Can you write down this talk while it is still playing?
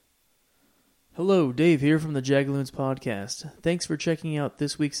Hello, Dave here from the Jagaloons podcast. Thanks for checking out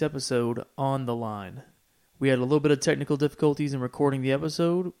this week's episode, On the Line. We had a little bit of technical difficulties in recording the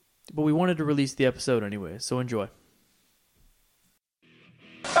episode, but we wanted to release the episode anyway, so enjoy.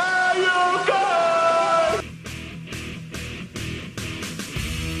 Are you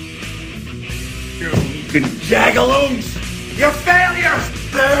good? You Jagaloons! You're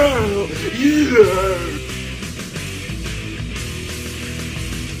failures! No! Yeah!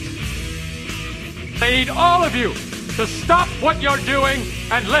 I need all of you to stop what you're doing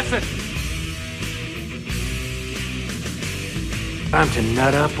and listen. Time to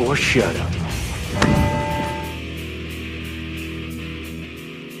nut up or shut up.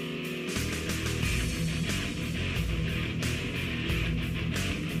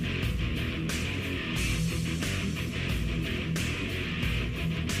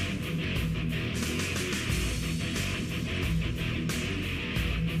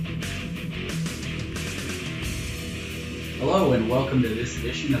 Hello and welcome to this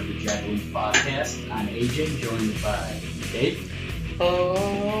edition of the Jagaloons podcast. I'm AJ, joined by Dave.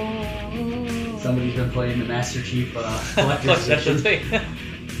 Somebody's been playing the Master Chief Collector's Edition.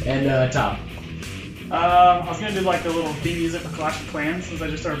 And Tom. I was gonna do like the little theme music for Clash of Clans since I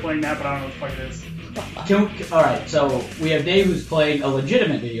just started playing that, but I don't know what the fuck it is. Alright, so we have Dave who's playing a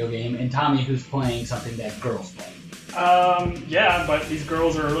legitimate video game and Tommy who's playing something that girls play. Yeah, but these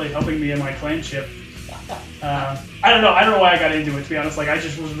girls are really helping me in my clanship. I don't know why I got into it, to be honest. Like, I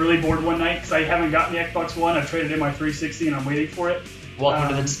just was really bored one night because I haven't gotten the Xbox One. I've traded in my 360 and I'm waiting for it.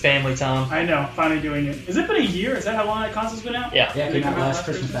 Welcome to the family, Tom. I know, finally doing it. Has it been a year? Is that how long that console's been out? Yeah. Yeah, it came out last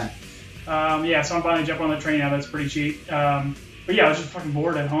Christmas time. Yeah, so I'm finally jumping on the train now. That's pretty cheap. But yeah, I was just fucking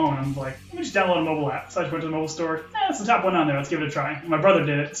bored at home. I'm like, let me just download a mobile app. So I just went to the mobile store. It's the top one on there. Let's give it a try. My brother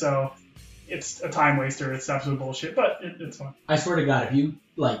did it, so it's a time waster. It's absolute bullshit, but it's fun. I swear to God, if you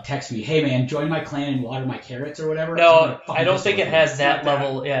text me, hey man, join my clan and water my carrots or whatever. No, I don't think it has that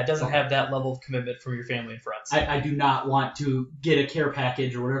level. Yeah, it doesn't have that level of commitment from your family and friends. I do not want to get a care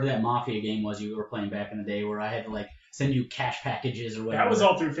package or whatever that Mafia game was you were playing back in the day where I had to send you cash packages or whatever. That was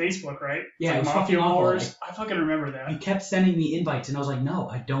all through Facebook, right? Yeah, like it was Mafia fucking Wars. awful. I fucking remember that. You kept sending me invites and I was like, no,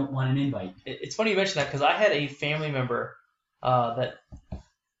 I don't want an invite. It's funny you mention that because I had a family member that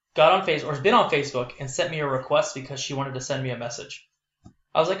got on Facebook or has been on Facebook and sent me a request because she wanted to send me a message.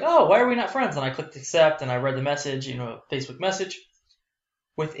 I was like, oh, why are we not friends? And I clicked accept and I read the message, Facebook message.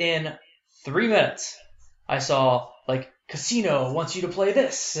 Within 3 minutes, I saw Casino wants you to play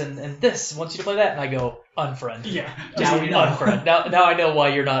this and this wants you to play that. And I go, unfriend. Yeah. Now we know. Unfriend. Now I know why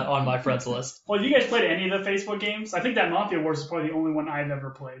you're not on my friends list. Well, have you guys played any of the Facebook games? I think that Mafia Wars is probably the only one I've ever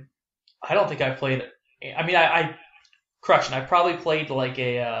played. I don't think I've played it. I mean, correction, I probably played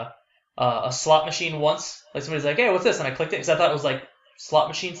a slot machine once. Like somebody's like, hey, what's this? And I clicked it because I thought it was like slot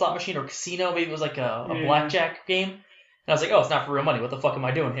machine or casino. Maybe it was like a blackjack game. And I was like, oh, it's not for real money. What the fuck am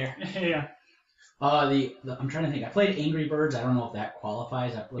I doing here? Yeah. I'm trying to think. I played Angry Birds. I don't know if that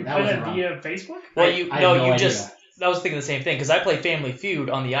qualifies. You played that via Facebook? Well, I was thinking the same thing because I play Family Feud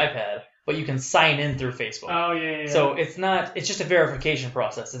on the iPad, but you can sign in through Facebook. Oh, yeah. So it's just a verification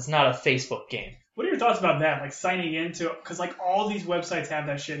process. It's not a Facebook game. What are your thoughts about that? Like signing into, because all these websites have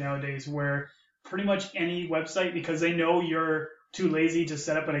that shit nowadays where pretty much any website, because they know you're too lazy to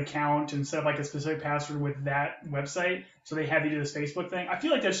set up an account and set up a specific password with that website, so they have you do this Facebook thing. I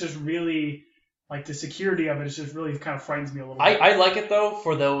feel like that's just really, the security of it is just really kind of frightens me a little bit. I like it though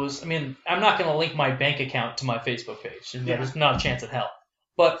for those. I mean, I'm not going to link my bank account to my Facebook page. There's not a chance in hell.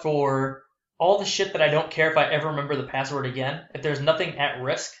 But for all the shit that I don't care if I ever remember the password again, if there's nothing at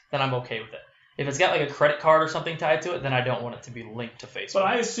risk, then I'm okay with it. If it's got a credit card or something tied to it, then I don't want it to be linked to Facebook. But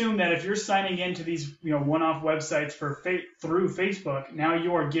I assume that if you're signing into these one-off websites through Facebook, now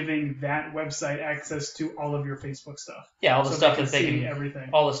you are giving that website access to all of your Facebook stuff. Yeah, all the stuff that they can everything.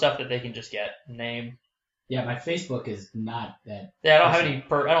 All the stuff that they can just get name. Yeah, my Facebook is not that. Yeah, I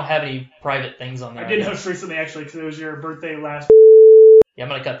don't have any private things on there. I did notice recently actually because it was your birthday last. Yeah, I'm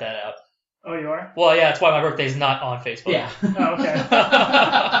gonna cut that out. Oh, you are? Well, yeah, that's why my birthday's not on Facebook. Yeah. Oh, okay.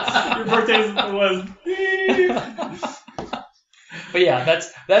 Your birthday was. But yeah,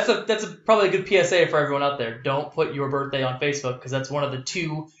 that's probably a good PSA for everyone out there. Don't put your birthday on Facebook because that's one of the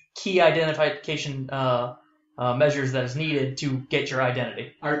two key identification measures that is needed to get your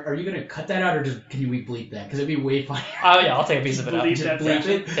identity. Are you gonna cut that out or can we bleep that? Because it'd be way funnier. Oh yeah, I'll take a piece of it out. Just bleep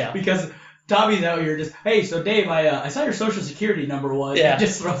it. Yeah. Because Tommy's out here just, hey, so Dave, I saw your social security number was. Yeah. He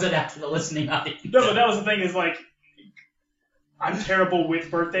just throws it out to the listening audience. No, but that was the thing is I'm terrible with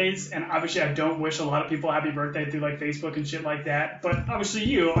birthdays, and obviously I don't wish a lot of people happy birthday through like Facebook and shit like that. But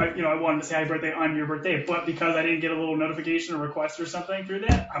obviously I wanted to say happy birthday on your birthday, but because I didn't get a little notification or request or something through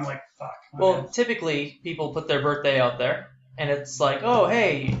that, I'm like, fuck. Well, typically people put their birthday out there, and it's like, oh,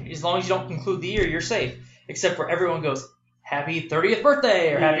 hey, as long as you don't conclude the year, you're safe. Except for everyone goes, happy 30th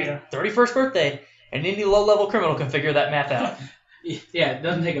birthday or happy 31st birthday, and any low-level criminal can figure that math out. Yeah, it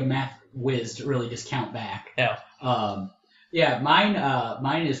doesn't take a math whiz to really just count back. Yeah. Yeah,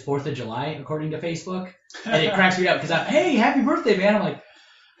 mine is 4th of July, according to Facebook. And it cracks me up because hey, happy birthday, man. I'm like,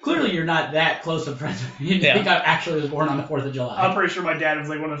 clearly you're not that close of friends. You think I actually was born on the 4th of July. I'm pretty sure my dad was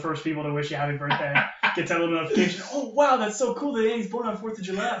like one of the first people to wish you happy birthday. Gets that little notification. Oh, wow, that's so cool that he's born on 4th of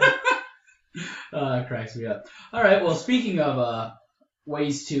July. It cracks me up. All right, well, speaking of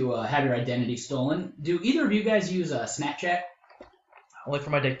ways to have your identity stolen, do either of you guys use Snapchat? Only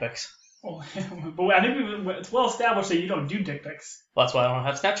for my dick pics. Oh, but I think it's well established that you don't do dick pics. Well, that's why I don't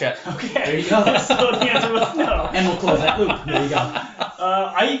have Snapchat. Okay. There you go. So the answer was no. And we'll close that loop. There you go.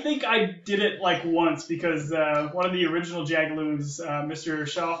 I think I did it like once because one of the original Jagaloons, Mr.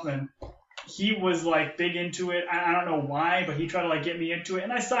 Schaufman, he was like big into it. I don't know why, but he tried to like get me into it,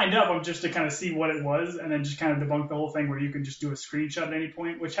 and I signed up just to kind of see what it was, and then just kind of debunk the whole thing where you can just do a screenshot at any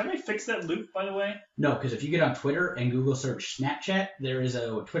point. Which have they fixed that loop, by the way? No, because if you get on Twitter and Google search Snapchat, there is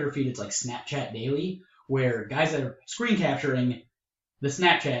a Twitter feed. It's like Snapchat Daily, where guys are screen capturing the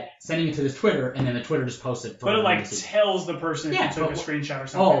Snapchat, sending it to this Twitter, and then the Twitter just posts it. But it like tells the person if you took a screenshot or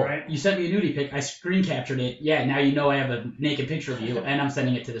something, right? You sent me a nudie pic. I screen captured it. Yeah, now you know I have a naked picture of you, and I'm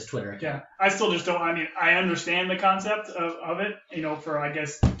sending it to this Twitter account. Yeah, I still just don't. I mean, I understand the concept of it, for I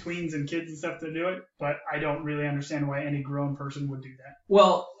guess tweens and kids and stuff to do it, but I don't really understand why any grown person would do that.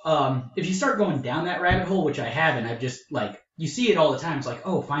 Well, if you start going down that rabbit hole, which I haven't, I've just you see it all the time. It's like,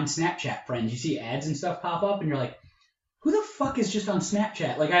 oh, find Snapchat friends. You see ads and stuff pop up, and you're like, who the fuck is just on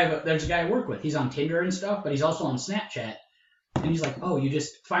Snapchat? Like, there's a guy I work with. He's on Tinder and stuff, but he's also on Snapchat. And he's like, oh, you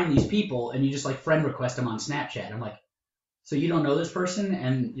just find these people and you just friend request them on Snapchat. I'm like, so you don't know this person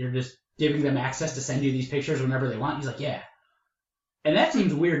and you're just giving them access to send you these pictures whenever they want? He's like, yeah. And that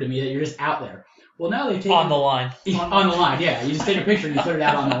seems weird to me that you're just out there. Well, now they've taken... On the line. On the line, yeah. You just take a picture and you put it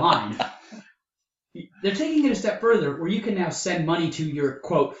out on the line. They're taking it a step further where you can now send money to your,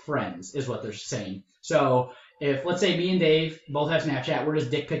 quote, friends, is what they're saying. So... if, let's say, me and Dave both have Snapchat, we're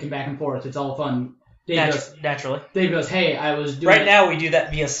just dick picking back and forth. It's all fun. Naturally. Dave goes, hey, I was doing... Right now, we do that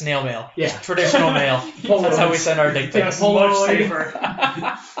via snail mail. Yeah. Traditional mail. That's how we send our dick pics. Much safer.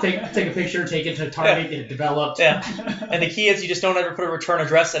 take a picture, take it to Target, get it developed. Yeah. And the key is you just don't ever put a return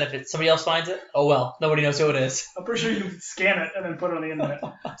address, and if somebody else finds it, oh well, nobody knows who it is. I'm pretty sure you can scan it and then put it on the internet.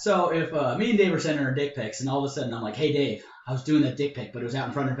 So if me and Dave are sending our dick pics, and all of a sudden I'm like, hey, Dave, I was doing that dick pic, but it was out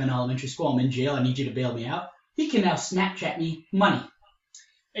in front of an elementary school. I'm in jail. I need you to bail me out. He can now Snapchat me money.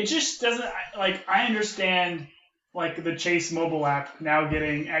 It just doesn't, I understand, the Chase mobile app now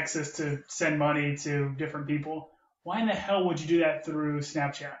getting access to send money to different people. Why in the hell would you do that through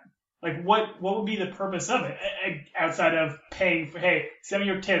Snapchat? What would be the purpose of it outside of paying for, hey, send me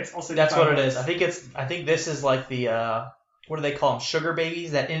your tits, I'll send you $5. That's what it is. I think this is like the, what do they call them? Sugar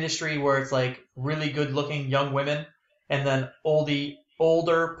babies? That industry where it's really good looking young women and then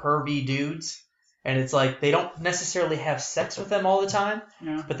older pervy dudes. And it's they don't necessarily have sex with them all the time,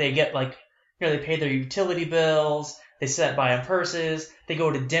 but they get they pay their utility bills, they buy them purses, they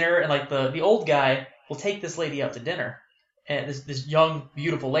go to dinner, and the old guy will take this lady out to dinner, and this young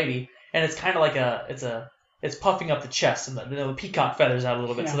beautiful lady, and it's kind of it's puffing up the chest and the peacock feathers out a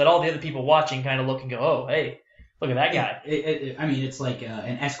little bit, so that all the other people watching kind of look and go, oh hey, look at that guy. It's like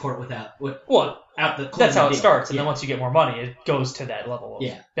an escort without out the. That's how it starts, and then once you get more money, it goes to that level of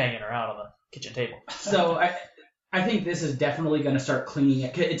banging her out on the kitchen table. So I think this is definitely going to start cleaning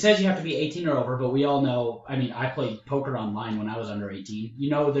it. It says you have to be 18 or over, but we all know, I played poker online when I was under 18.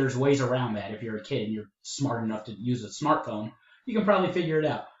 There's ways around that. If you're a kid and you're smart enough to use a smartphone, you can probably figure it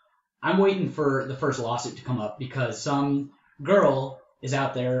out. I'm waiting for the first lawsuit to come up because some girl is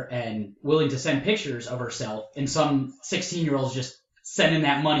out there and willing to send pictures of herself, and some 16-year-old's just sending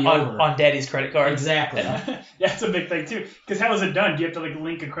that money over. On daddy's credit card. Exactly. That's a big thing, too. Because how is it done? Do you have to,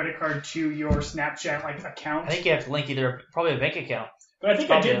 link a credit card to your Snapchat, account? I think you have to link probably a bank account. But I think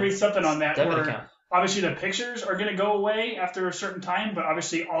I did read something on that where account. Obviously the pictures are going to go away after a certain time, but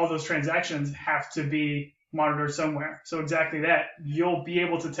obviously all those transactions have to be monitored somewhere. So exactly that. You'll be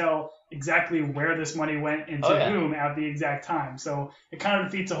able to tell exactly where this money went and to whom at the exact time. So it kind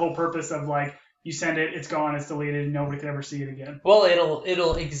of defeats the whole purpose of, you send it, it's gone, it's deleted, and nobody can ever see it again. Well,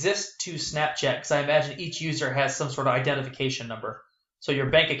 it'll exist to Snapchat because I imagine each user has some sort of identification number. So your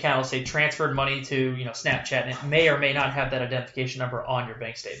bank account will say transferred money to, Snapchat, and it may or may not have that identification number on your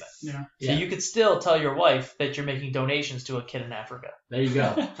bank statement. Yeah. So you could still tell your wife that you're making donations to a kid in Africa. There you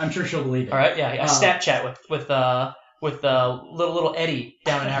go. I'm sure she'll believe it. All right, yeah. A Snapchat with little Eddie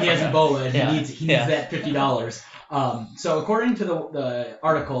down in Africa. He has Ebola and Yeah. he needs that $50. So according to the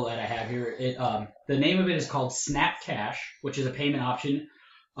article that I have here, the name of it is called Snap Cash, which is a payment option.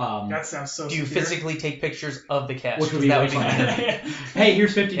 That sounds so Do you secure. physically take pictures of the cash? Which would be that way would be funnier. my Hey,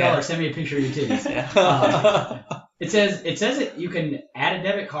 here's $50. Yeah. Send me a picture of your titties. Yeah. It says it. You can add a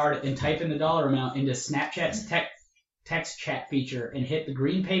debit card and type in the dollar amount into Snapchat's text chat feature and hit the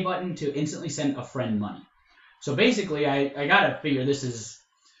green pay button to instantly send a friend money. So basically, I gotta figure this is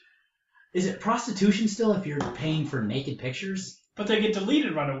it prostitution still if you're paying for naked pictures? But they get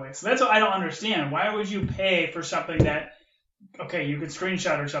deleted right away. So that's what I don't understand. Why would you pay for something that, okay, you could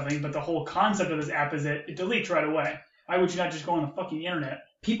screenshot or something, but the whole concept of this app is that it deletes right away. Why would you not just go on the fucking internet?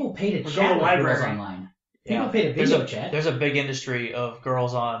 People pay to Or go chat to with library. girls online. People Yeah. pay to video chat. There's a big industry of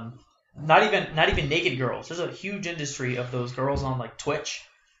girls on, not even naked girls. There's a huge industry of those girls on like Twitch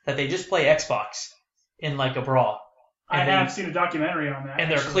that they just play Xbox in like a bra. I And have seen a documentary on that.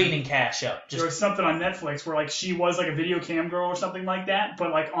 and they're actually. cleaning cash up. There was something on Netflix where like she was like a video cam girl or something like that,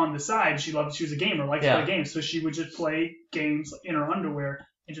 but like on the side she was a gamer, liked to play games, so she would just play games in her underwear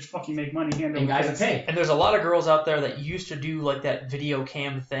and just fucking make money hand over And guys would fist. pay. And there's a lot of girls out there that used to do like that video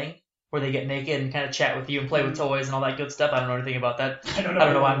cam thing where they get naked and kind of chat with you and play with toys and all that good stuff. I don't know anything about that. I don't I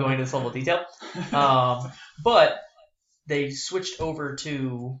don't know why I'm going into this level of detail. But they switched over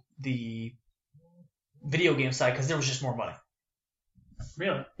to the video game side because there was just more money.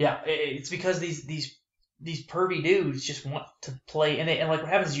 Really? Yeah, it's because these pervy dudes just want to play, and like what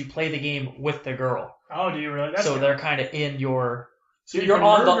happens is you play the game with the girl, Oh, do you really? That's so good. they're kind of in your. So you You're can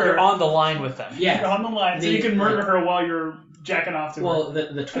on murder- you're on the line with them. You're Yeah. on the line, so you can murder her while you're jacking off to her. Well,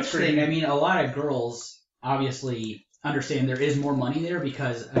 the Twitch thing, I mean, a lot of girls obviously understand there is more money there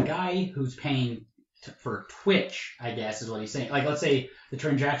because a guy who's paying for Twitch, I guess is what he's saying. Like, let's say the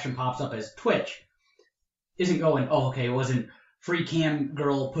transaction pops up as Twitch, isn't going, oh, okay, it wasn't free cam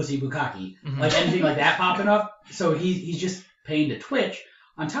girl pussy bukkake, Mhm. like anything like that popping up. So he's just paying to Twitch.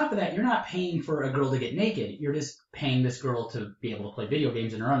 On top of that, you're not paying for a girl to get naked. You're just paying this girl to be able to play video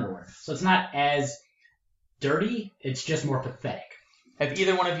games in her underwear. So it's not as dirty. It's just more pathetic. Have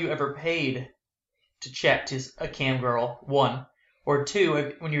either one of you ever paid to chat to a cam girl? One. Or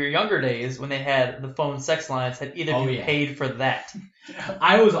two, when you were younger days, when they had the phone sex lines, had either of you yeah. paid for that?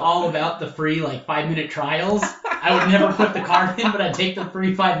 I was all about the free 5-minute trials. I would never put the card in, but I'd take the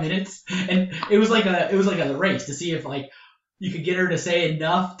free 5 minutes, and it was like a race to see if you could get her to say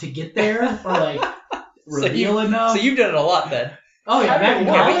enough to get there, or reveal enough. So you've done it a lot then. Oh yeah, back in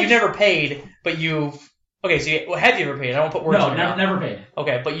Okay, but college. you never paid, but you've. Okay, so have you ever paid? I won't put words No, in your mouth. never paid.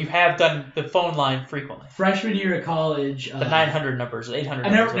 Okay, but you have done the phone line frequently. Freshman year of college. The 900 numbers, the 800 I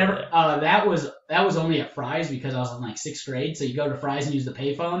numbers. never. over there. That was only at Fry's because I was in 6th grade. So you go to Fry's and use the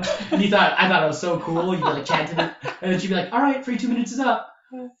payphone, and I thought it was so cool. You could chat to them, and then she'd be like, "All right, free 2 minutes is up.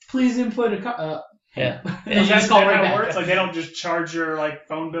 Please input a." Yeah. And you Is just that call how right it back. works? Like they don't just charge your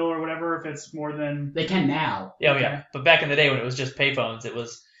phone bill or whatever if it's more than. They can now. Yeah, yeah. But back in the day when it was just payphones, it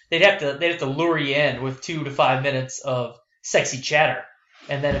was they'd have to lure you in with 2 to 5 minutes of sexy chatter,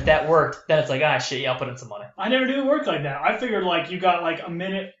 and then if that worked, then it's like shit, yeah, I'll put in some money. I never do work like that. I figured you got a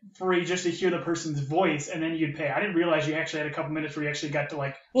minute free just to hear the person's voice and then you'd pay. I didn't realize you actually had a couple minutes where you actually got to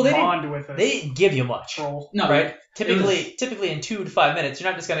bond with us. They didn't give you much. Troll. No, Right? Typically in 2 to 5 minutes, you're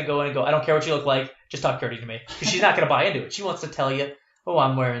not just gonna go in and go, I don't care what you look like, just talk dirty to me, because she's not gonna buy into it. She wants to tell you, oh,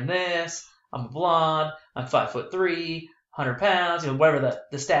 I'm wearing this, I'm a blonde, I'm 5'3", 100 pounds, whatever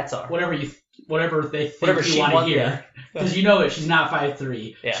the stats are. whatever they think Whatever you she want to wants, hear. yeah. Because you know it, she's not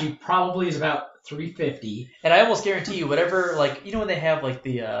 5'3". Yeah. She probably is about 350. And I almost guarantee you, whatever, when they have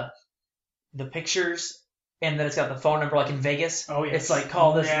the pictures, and then it's got the phone number, in Vegas. Oh yeah. It's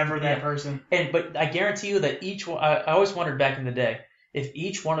call this. Never that yeah. person. But I guarantee you that each one. I always wondered back in the day if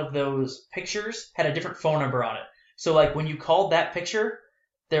each one of those pictures had a different phone number on it. So when you called that picture,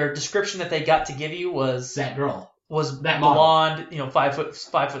 their description that they got to give you was That girl. that model. blonde,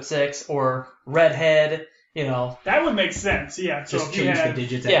 5'6", or redhead, That would make sense. Yeah. So Just if you change had, the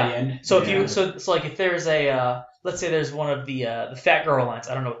digits Yeah. at the end. So if Yeah. you if there's a let's say there's one of the fat girl lines,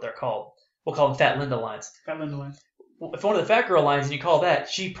 I don't know what they're called. We'll call them Fat Linda lines. Fat Linda line. If one of the fat girl lines and you call that,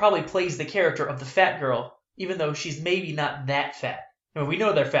 she probably plays the character of the fat girl, even though she's maybe not that fat. We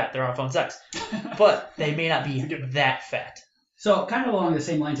know they're fat; they're on phone sex, but they may not be that fat. So kind of along the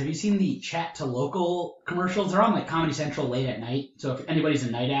same lines, have you seen the chat to local commercials? They're on Comedy Central late at night. So if anybody's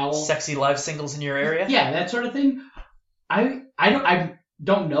a night owl, Sexy live singles in your area. yeah, that sort of thing. I I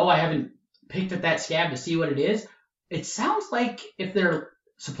don't know. I haven't picked at that scab to see what it is. It sounds like if they're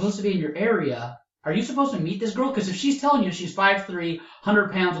supposed to be in your area, are you supposed to meet this girl? Because if she's telling you she's 5'3",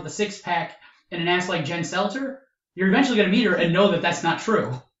 100 pounds with a six-pack and an ass like Jen Seltzer, you're eventually going to meet her and know that that's not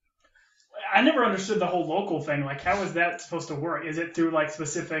true. I never understood the whole local thing. Like, how is that supposed to work? Is it through, like,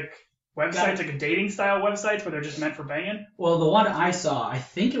 specific websites, like a dating-style websites where they're just meant for banging? Well, the one I saw, I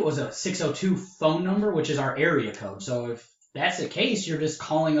think it was a 602 phone number, which is our area code. So if that's the case, you're just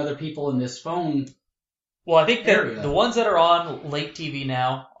calling other people in this phone. Well, I think Area. that the ones that are on Lake TV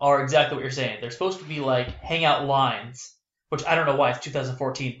now are exactly what you're saying. They're supposed to be like hangout lines, which I don't know why it's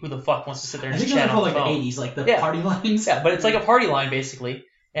 2014. Who the fuck wants to sit there and I think just they're chat on called the like phone? the 80s, like the Yeah. party lines. Yeah, but it's like a party line basically.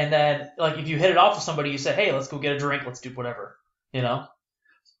 And then like if you hit it off with somebody, you say, "Hey, let's go get a drink. Let's do whatever." You know?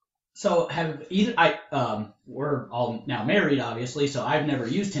 So we're all now married, obviously. So I've never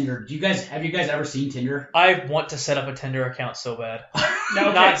used Tinder. Have you guys ever seen Tinder? I want to set up a Tinder account so bad. No,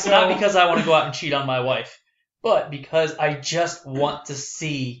 okay, Not because I want to go out and cheat on my wife, but because I just want to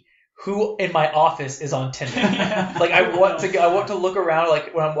see who in my office is on Tinder. Like I want to look around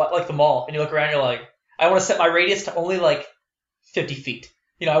like when I'm like the mall, and you look around, you're like, I want to set my radius to only like 50 feet.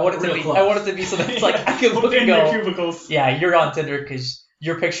 You know, I want it to be so that it's like I can look in and their go, cubicles. yeah, you're on Tinder because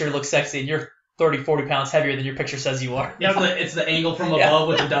your picture looks sexy and you're 30, 40 pounds heavier than your picture says you are. Yeah, it's the angle from above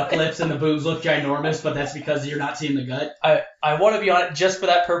with the duck lips and the boobs look ginormous, but that's because you're not seeing the gut. I want to be on it just for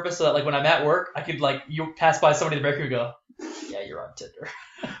that purpose, so that like when I'm at work, I could like you pass by somebody in the break room and go, yeah, you're on Tinder.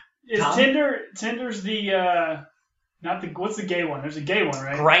 Is Tom? Tinder's the not the what's the gay one? There's a gay one,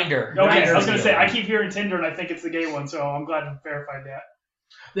 right? Grinder. Okay, I was gonna Grindr's say the I gay keep hearing Tinder and I think it's the gay one, so I'm glad to verify that.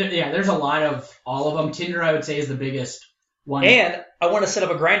 There's a lot of all of them. Tinder, I would say, is the biggest one. And I want to set up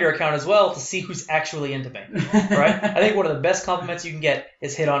a Grinder account as well to see who's actually into me. Right? I think one of the best compliments you can get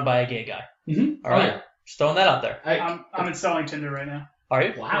is hit on by a gay guy. Mm-hmm. All right? Just throwing that out there. I'm installing Tinder right now. Are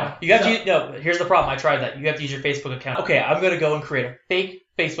you? Wow. You have to use, no, here's the problem. I tried that. You have to use your Facebook account. Okay, I'm going to go and create a fake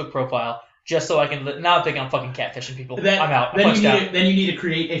Facebook profile just so I can... Now I'm thinking I'm fucking catfishing people. I'm out. I'm punched out. Then you need to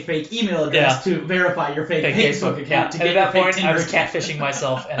create a fake email address to verify your fake Facebook account. To And get at that your point, fake I was Tinder catfishing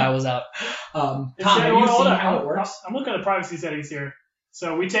myself, and I was out. Tom, It's- have you hold seen on, how it works? I'm looking at the privacy settings here.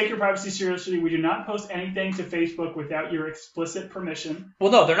 So we take your privacy seriously. We do not post anything to Facebook without your explicit permission.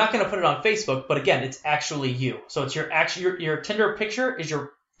 Well, no, they're not going to put it on Facebook, but again, it's actually you. So it's your Tinder picture is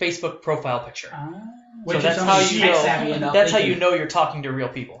your Facebook profile picture. Which So if that's how somebody's you tech know. savvy enough, That's they how can- you know you're talking to real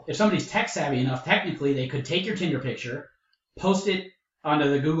people. If somebody's tech savvy enough, technically they could take your Tinder picture, post it onto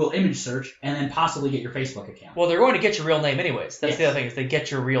the Google image search, and then possibly get your Facebook account. Well, they're going to get your real name anyways. That's the Yes. other thing is they get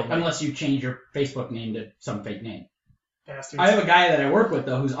your real name. Unless you change your Facebook name to some fake name. Bastards. I have a guy that I work with,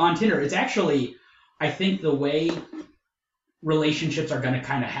 though, who's on Tinder. It's actually, I think, the way relationships are going to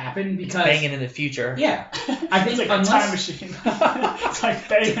kind of happen because... Banging in the future. Yeah. I think it's like a time machine. It's like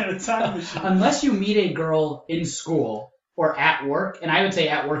banging a time machine. unless you meet a girl in school or at work, and I would say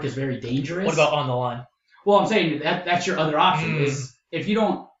at work is very dangerous. What about on the line? Well, I'm saying that's your other option is if you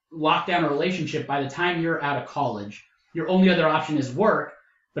don't lock down a relationship by the time you're out of college, your only other option is work.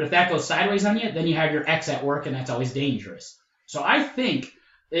 But if that goes sideways on you, then you have your ex at work, and that's always dangerous. So I think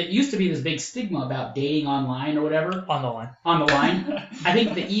it used to be this big stigma about dating online or whatever. On the line. On the line. I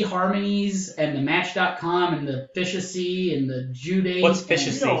think the eHarmonies and the Match.com and the Fishacy and the Jude. What's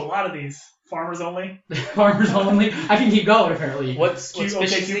Fishacy? You know a lot of these. Farmers only. Farmers only. I can keep going apparently. What's Okay,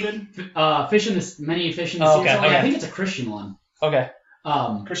 Fishacy? Cupid. Fish in the many fish in the Oh, sea. okay, or something. okay. I think it's a Christian one. Okay.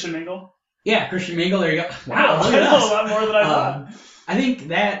 Christian Mingle. Yeah, Christian Mingle. There you go. Wow, look I at know us. a lot more than I thought. I think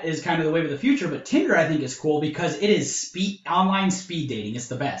that is kind of the wave of the future, but Tinder I think is cool because it is online speed dating. It's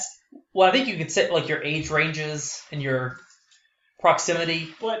the best. Well, I think you can set like your age ranges and your proximity.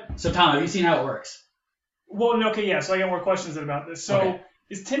 But So Tom, have you seen how it works? well, no, okay, yeah. So I got more questions about this. So Okay.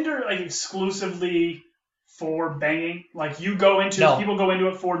 is Tinder like exclusively for banging? Like you go into No. people go into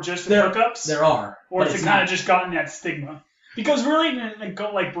it for just the There- hookups, There are, or but has it's it kind not. of just gotten that stigma? Because really,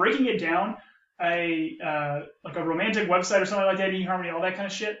 like breaking it down, like a romantic website or something like that, eHarmony, all that kind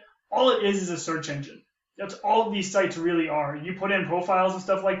of shit. All it is a search engine. That's all of these sites really are. You put in profiles and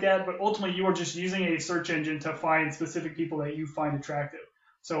stuff like that, but ultimately you are just using a search engine to find specific people that you find attractive.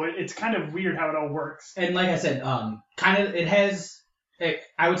 So it's kind of weird how it all works. And like I said, kind of it has.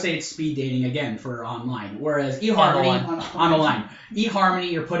 I would say it's speed dating again for online, whereas eHarmony on the line.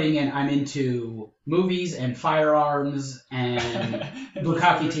 eHarmony, you're putting in I'm into movies and firearms and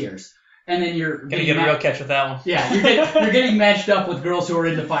Bukkake tears, and then you're Gonna get a real catch with that one. Yeah, you're getting matched up with girls who are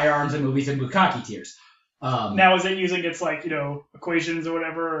into firearms and movies and Bukkake tears. Now, is it using its like, equations or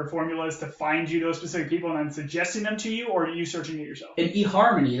whatever, or formulas to find you those specific people and then suggesting them to you, or are you searching it yourself? In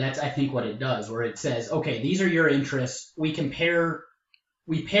eHarmony, that's I think what it does, where it says, okay, these are your interests. We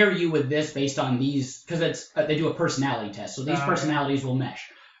pair you with this based on these, because they do a personality test, so these personalities will mesh.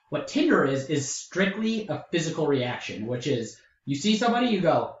 What Tinder is strictly a physical reaction, which is you see somebody, you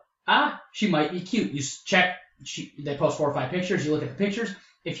go, she might be cute. You check, they post 4 or 5 pictures, you look at the pictures.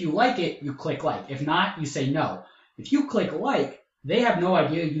 If you like it, you click like. If not, you say no. If you click like, they have no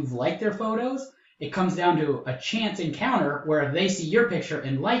idea you've liked their photos. It comes down to a chance encounter where if they see your picture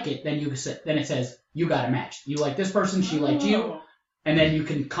and like it, then it says you got a match. You like this person, she liked you, and then you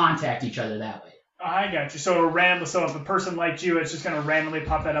can contact each other that way. I got you. So if the person liked you, it's just going to randomly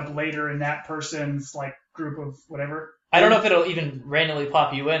pop that up later in that person's like group of whatever. I don't know if it'll even randomly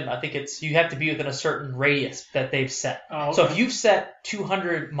pop you in. I think you have to be within a certain radius that they've set. Oh, okay. So if you've set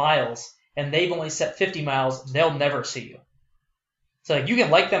 200 miles and they've only set 50 miles, they'll never see you. So you can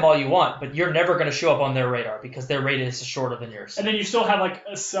like them all you want, but you're never going to show up on their radar because their radius is shorter than yours. And then you still have like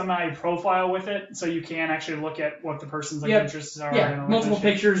a semi-profile with it, so you can actually look at what the person's interests are. Yeah, multiple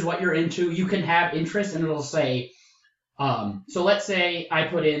pictures, what you're into. You can have interests, and it'll say, so let's say I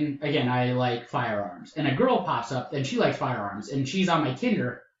put in, again, I like firearms, and a girl pops up, and she likes firearms, and she's on my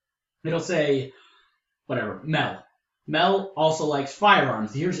Tinder. It'll say, whatever, Mel. Mel also likes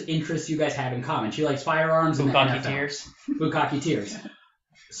firearms. Here's interests you guys have in common. She likes firearms and the NFL. Bukkake Tears.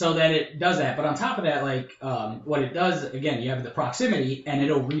 So then it does that. But on top of that, like, what it does, again, you have the proximity, and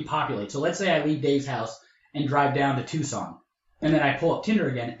it'll repopulate. So let's say I leave Dave's house and drive down to Tucson, and then I pull up Tinder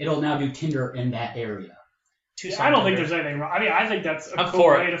again. It'll now do Tinder in that area. I don't think there's anything wrong. I mean, I think that's a cool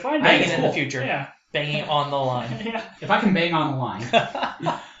way to find banging it. in the future. Yeah. Banging on the line. Yeah. If I can bang on the line.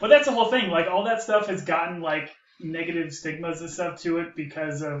 But that's the whole thing. Like, all that stuff has gotten, like, negative stigmas and stuff to it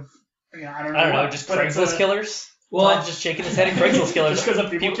because of, I don't know. Just Craigslist killers? Well, I'm just shaking his head at Craigslist killers. Just because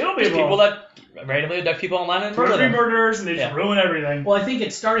of people kill people. Just people that randomly abduct people online and murder them. Murders, and they just ruin everything. Well, I think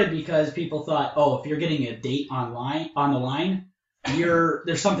it started because people thought, if you're getting a date on the line,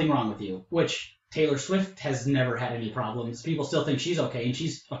 there's something wrong with you, which Taylor Swift has never had any problems. People still think she's okay, and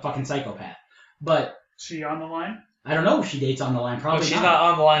she's a fucking psychopath. But she on the line? I don't know if she dates on the line. Probably she's not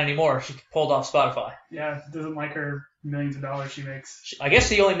on the line anymore. She pulled off Spotify. Yeah, doesn't like her millions of dollars she makes. I guess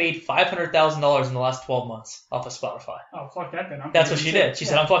she only made $500,000 in the last 12 months off of Spotify. Oh, fuck that then. That's what she did. She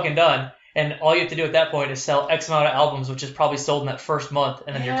said, I'm fucking done. And all you have to do at that point is sell X amount of albums, which is probably sold in that first month,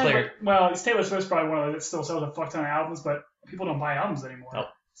 and then you're cleared. It's Taylor Swift's probably one of those that still sells a fuck ton of albums, but people don't buy albums anymore. Nope.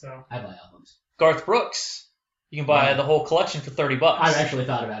 So I buy albums. Garth Brooks. You can buy the whole collection for $30. I've actually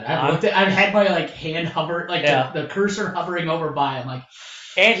thought about it. I've had my hand hover, the cursor hovering over by. I'm like,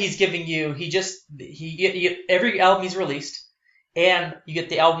 and he's giving you. You get every album he's released, and you get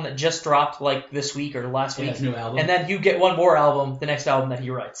the album that just dropped like this week or last week. His new album. And then you get one more album, the next album that he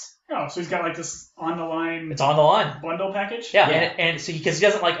writes. Oh, so he's got like this on the line. It's on the line bundle package. Yeah. And so because he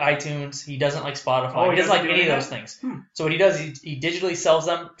doesn't like iTunes, he doesn't like Spotify, he doesn't like any of those things. So what he does, he digitally sells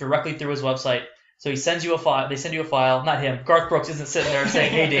them directly through his website. So he sends you a file. They send you a file. Not him. Garth Brooks isn't sitting there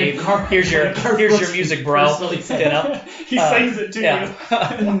saying, "Hey Dave, here's your music, bro." He sings it to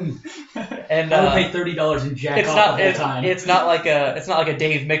you. And I would pay $30 in jack off the whole time. It's not like a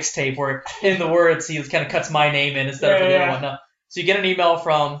Dave mixtape where in the words he kind of cuts my name in instead of the other one. No. So you get an email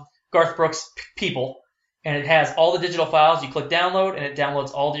from Garth Brooks people, and it has all the digital files. You click download, and it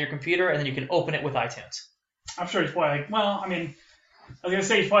downloads all to your computer, and then you can open it with iTunes. I'm sure he's probably I was gonna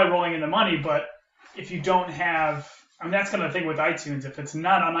say he's probably rolling in the money, but if you don't have, that's kind of the thing with iTunes. If it's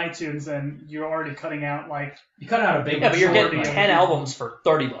not on iTunes, then you're already cutting out you cut out a big. Yeah, but you're getting 10 albums for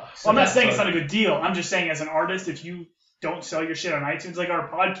 $30. Well, I'm not saying it's not a good deal. I'm just saying as an artist, if you don't sell your shit on iTunes, like our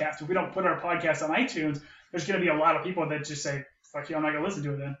podcast, if we don't put our podcast on iTunes, there's going to be a lot of people that just say, "Fuck you, I'm not going to listen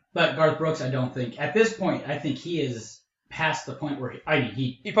to it then." But Garth Brooks, I don't think at this point. I think he is past the point where he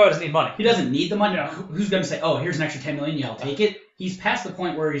probably doesn't need money. He doesn't need the money. No. Who's going to say, "Oh, here's an extra $10 million, yeah, I'll take it"? He's past the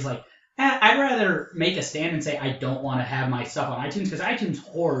point where he's like, I'd rather make a stand and say I don't want to have my stuff on iTunes because iTunes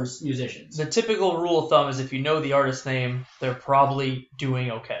whores musicians. The typical rule of thumb is if you know the artist's name, they're probably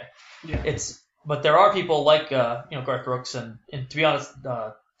doing okay. Yeah. But there are people like Garth Brooks and to be honest,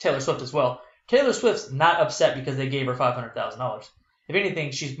 Taylor Swift as well. Taylor Swift's not upset because they gave her $500,000. If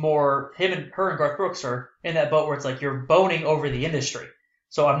anything, she's more her and Garth Brooks are in that boat where it's like you're boning over the industry.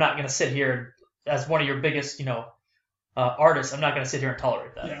 So I'm not going to sit here as one of your biggest artists. I'm not going to sit here and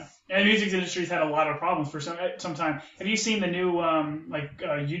tolerate that. Yeah. And the music industry's had a lot of problems for some time. Have you seen the new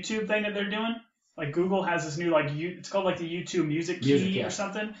YouTube thing that they're doing? Like Google has this new it's called like the YouTube Music Key or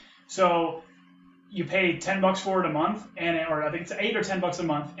something. So you pay $10 for it a month, or I think it's $8 or $10 a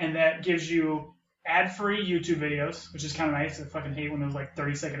month, and that gives you ad-free YouTube videos, which is kind of nice. I fucking hate when those like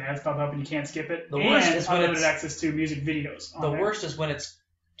 30-second ads pop up and you can't skip it. The worst and is when unlimited it's- access to music videos. The worst is when it's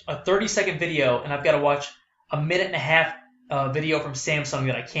a 30-second video and I've got to watch a minute and a half video from Samsung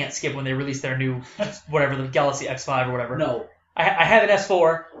that I can't skip when they release their new whatever, the Galaxy X5 or whatever. No. I have an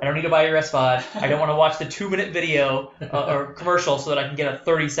S4. I don't need to buy your S5. I don't want to watch the 2-minute video or commercial so that I can get a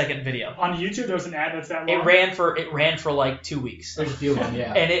 30-second video. On YouTube, there was an ad that's that long. It ran for like 2 weeks, There's a few of them,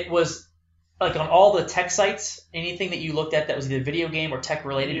 yeah. and it was like on all the tech sites, anything that you looked at that was either video game or tech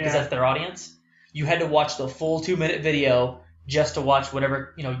related, because Yeah. that's their audience. You had to watch the full 2-minute video just to watch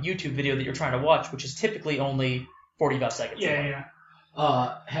whatever YouTube video that you're trying to watch, which is typically only 45 seconds. Yeah.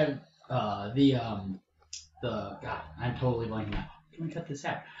 God, I'm totally blanking out. Can we cut this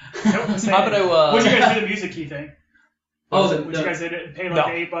out? Nope, I'm gonna. What did you guys do the music key thing? Oh, What you guys did pay like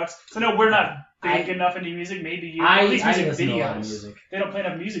No. $8. So no, we're not big I- enough into music. Maybe you. I at least music listen to a lot of videos. music. They don't play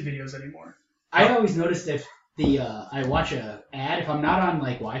enough music videos anymore. I always noticed if I watch a ad, if I'm not on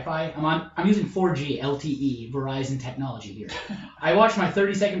like Wi-Fi, I'm using 4G LTE Verizon technology here. I watch my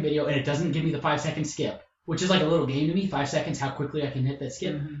 30-second video and it doesn't give me the 5-second skip, which is like a little game to me. 5 seconds, how quickly I can hit that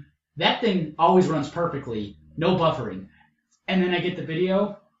skip. Mm-hmm. That thing always runs perfectly, no buffering. And then I get the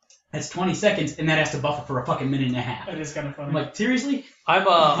video, that's 20 seconds, and that has to buffer for a fucking minute and a half. It is kind of funny. I'm like, seriously?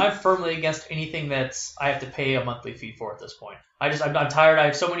 I'm firmly against anything that's I have to pay a monthly fee for at this point. I'm tired. I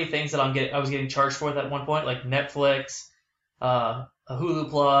have so many things that I was getting charged for at one point, like Netflix, Hulu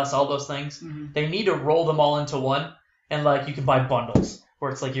Plus, all those things. Mm-hmm. They need to roll them all into one, and like you can buy bundles where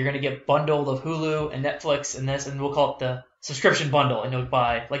it's like you're gonna get bundled of Hulu and Netflix and this, and we'll call it the subscription bundle, and you'll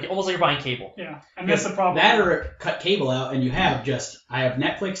buy like almost like you're buying cable. Yeah, and that's the problem. That or cut cable out, and you have I have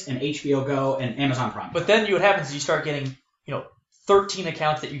Netflix and HBO Go and Amazon Prime. But then what happens is you start getting 13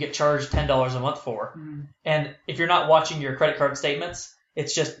 accounts that you get charged $10 a month for, Mhm. and if you're not watching your credit card statements,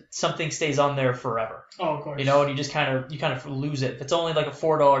 it's just something stays on there forever. Oh, of course. And you just kind of lose it. If it's only like a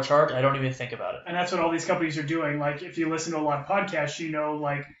 $4 charge, I don't even think about it. And that's what all these companies are doing. Like, if you listen to a lot of podcasts,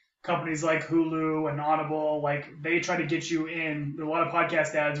 like companies like Hulu and Audible, like they try to get you in. There are a lot of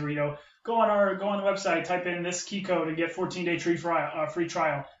podcast ads where go on the website, type in this key code and get 14-day free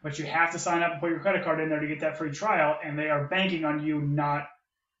trial. But you have to sign up and put your credit card in there to get that free trial, and they are banking on you not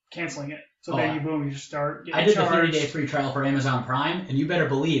canceling it. So then you start getting I did charged. the 30-day free trial for Amazon Prime, and you better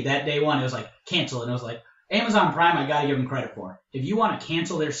believe that day one it was like cancel, and it was like Amazon Prime I got to give them credit for. If you want to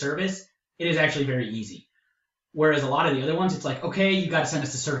cancel their service, it is actually very easy. Whereas a lot of the other ones, it's like, okay, you got to send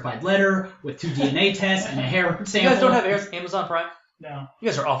us a certified letter with 2 DNA tests and a hair sample. You guys don't have Amazon Prime? No. You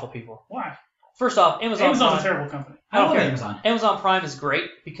guys are awful people. Why? First off, Amazon's Amazon's a terrible company. I don't love care. Amazon. Amazon Prime is great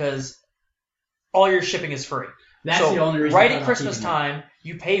because all your shipping is free. That's so the only reason. right I at thought Christmas keeping it. time,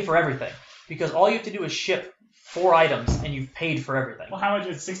 you pay for everything because all you have to do is ship 4 items and you've paid for everything. Well, how much?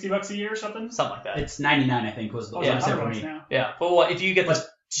 It's $60 a year or something? Something like that. It's $99, I think, was the Oh, Yeah, it's what I said for $100 me. now. Yeah, but if you get the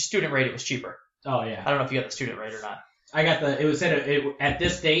student rate, it was cheaper. Oh yeah. I don't know if you got the student rate or not. I got it was said at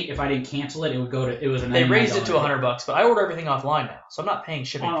this date, if I didn't cancel it, it was a $99. They raised it to $100, but I order everything offline now, so I'm not paying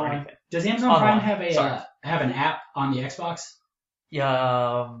shipping for Online. anything. Does Amazon Online. Prime Sorry. have an app on the Xbox?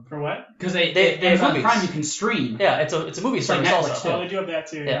 Yeah, For what? Because They have Amazon movies. Prime you can stream. yeah, it's a movie It's like service Netflix, also. too. Oh, they do have that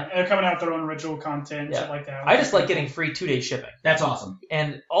too. Yeah. And they're coming out with their own original content and Yeah. shit like that. I just like getting free 2-day shipping. That's awesome.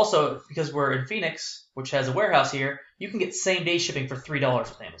 And also, because we're in Phoenix, which has a warehouse here, you can get same-day shipping for $3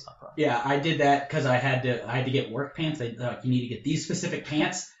 with Amazon Prime. Yeah, I did that because I had to get work pants. You need to get these specific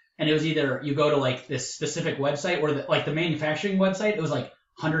pants, and it was either you go to like this specific website or the manufacturing website. It was like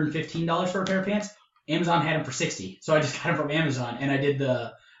 $115 for a pair of pants. Amazon had them for $60, so I just got them from Amazon, and I did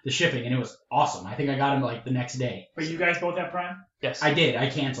the shipping, and it was awesome. I think I got them like the next day. But you guys both have Prime? Yes. I did. I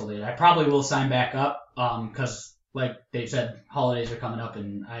canceled it. I probably will sign back up because like they said, holidays are coming up,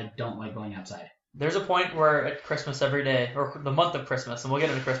 and I don't like going outside. There's a point where at Christmas every day, or the month of Christmas, and we'll get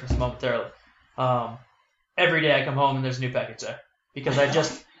into Christmas momentarily, every day I come home and there's a new package there. Because I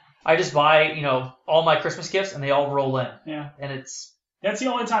just buy, all my Christmas gifts and they all roll in. Yeah. And it's... That's the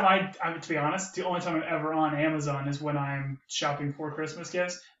only time I to be honest, the only time I'm ever on Amazon is when I'm shopping for Christmas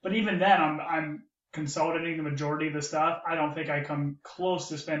gifts. But even then, I'm consolidating the majority of the stuff. I don't think I come close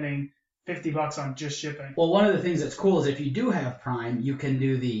to spending $50 on just shipping. Well, one of the things that's cool is if you do have Prime, you can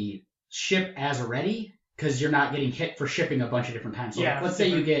do the ship as ready because you're not getting hit for shipping a bunch of different times. So Yeah, like, let's say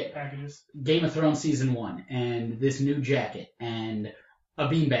you get packages. Game of Thrones Season 1 and this new jacket and a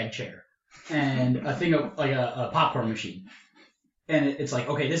beanbag chair and a thing of like a popcorn machine. And it's like,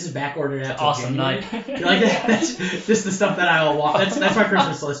 okay, this is back ordered out. Awesome January. night. You're like, that's just the stuff that I'll want. That's my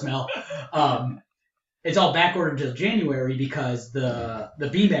Christmas list, Mel. It's all back ordered till January because the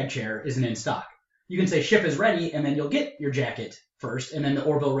beanbag chair isn't in stock. You can say ship is ready, and then you'll get your jacket first, and then the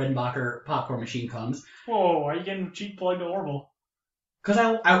Orville Redenbacher popcorn machine comes. Whoa, why are you getting cheap plug to Orville? Because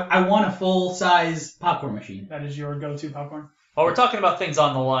I want a full-size popcorn machine. That is your go-to popcorn? Well, we're talking about things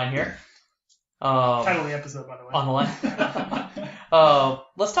on the line here. Title of the episode, by the way. On the line.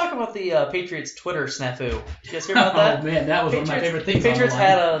 Let's talk about the Patriots Twitter snafu. Did you guys hear about that? Oh man, that was one of my favorite things. The Patriots on the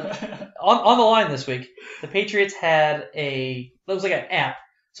line. had on the line this week. The Patriots had it was like an app.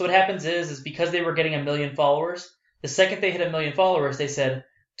 So what happens is because they were getting 1 million followers, the second they hit 1 million followers, they said,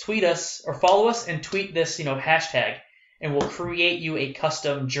 tweet us or follow us and tweet this, hashtag, and we'll create you a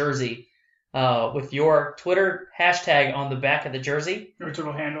custom jersey with your Twitter hashtag on the back of the jersey. Your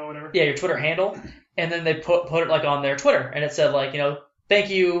Twitter handle or whatever. Yeah, your Twitter handle. And then they put it like on their Twitter, and it said like, thank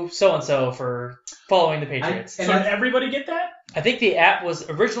you so-and-so for following the Patriots. So did everybody get that? I think the app was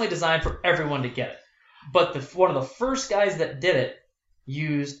originally designed for everyone to get it. But one of the first guys that did it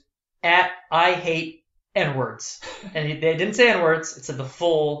used @I hate N-words. And they didn't say N-words. It said the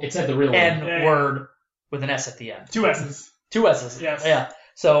full It said the real N-word with an S at the end. 2 S's. 2 S's. Yes. Yeah.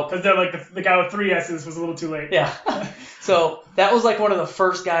 So Because they're like the guy with 3 S's was a little too late. yeah. So that was like one of the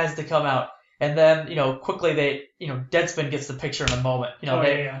first guys to come out. And then, quickly Deadspin gets the picture in a moment.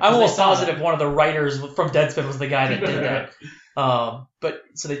 Yeah. I'm almost saw positive one of the writers from Deadspin was the guy that did that. But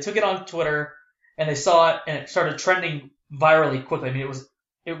so they took it on Twitter and they saw it and it started trending virally quickly. I mean,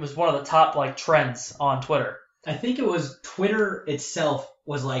 it was one of the top trends on Twitter. I think it was Twitter itself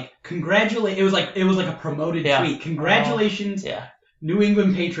was like it was like a promoted tweet. Congratulations, New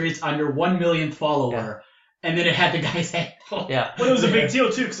England Patriots on your 1 millionth follower. And then it had the guy's head. Yeah. Well, it was a big deal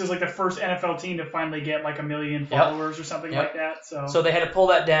too because it was like the first NFL team to finally get 1 million followers or something like that. So they had to pull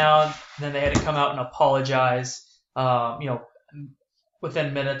that down. And then they had to come out and apologize.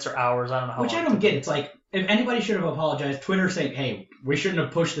 Within minutes or hours. I don't know how. Which long I don't get. It's like if anybody should have apologized, Twitter saying, "Hey, we shouldn't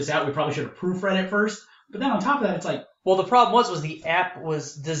have pushed this out. We probably should have proofread it first." But then on top of that, it's like, well, the problem was the app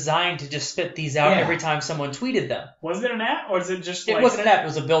was designed to just spit these out every time someone tweeted them. Was it an app or is it just? It wasn't an app. It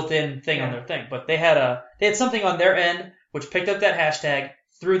was a built-in thing on their thing. But they had something on their end which picked up that hashtag,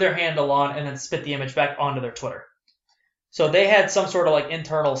 threw their handle on, and then spit the image back onto their Twitter. So they had some sort of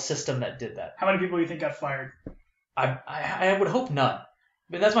internal system that did that. How many people do you think got fired? I would hope none.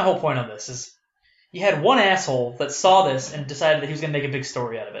 I mean, that's my whole point on this is you had one asshole that saw this and decided that he was going to make a big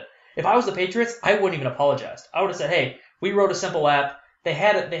story out of it. If I was the Patriots, I wouldn't even apologize. I would have said, hey, we wrote a simple app. They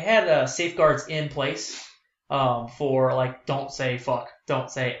had safeguards in place for don't say fuck, don't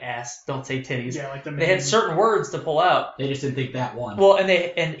say ass, don't say titties. Yeah, they had certain words to pull out. They just didn't think that one. Well,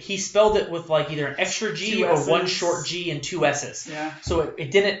 and he spelled it with either an extra G 2 or S's. one short G and 2 S's. Yeah. So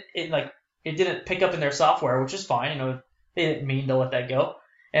it didn't pick up in their software, which is fine. They didn't mean to let that go.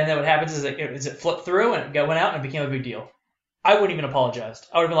 And then what happens is it flipped through and it went out and it became a big deal. I wouldn't even apologize.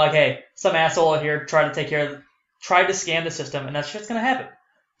 I would have been like, hey, some asshole in here tried to scam the system, and that's shit's gonna happen.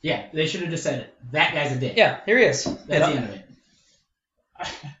 Yeah, they should have just said, that guy's a dick. Yeah, here he is. That's the end of it.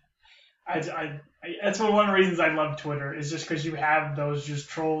 That's one of the reasons I love Twitter is just because you have those just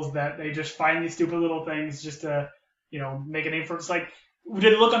trolls that they just find these stupid little things just to, make a name for. It's like,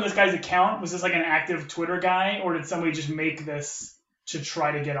 did it look on this guy's account? Was this an active Twitter guy, or did somebody just make this to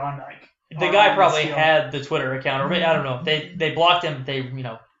try to get on the guy probably had the Twitter account, or maybe, I don't know. They blocked him. They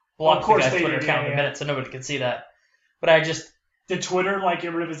blocked the guy's Twitter account in a minute, so nobody could see that. But did Twitter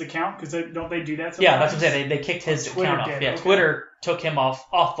get rid of his account? Because don't they do that sometimes? Yeah, that's what I'm saying. They kicked his account off. Yeah, okay. Twitter took him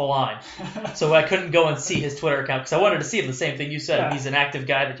off the line, so I couldn't go and see his Twitter account because I wanted to see the same thing you said. Yeah. He's an active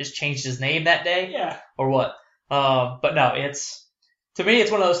guy that just changed his name that day. Yeah. Or what? But no, to me,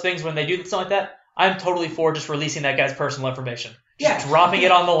 it's one of those things when they do something like that. I'm totally for just releasing that guy's personal information. Just dropping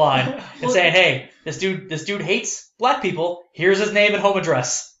it on the line and saying, hey, this dude hates black people. Here's his name and home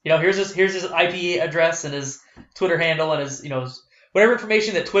address. Here's his IP address and his Twitter handle and his whatever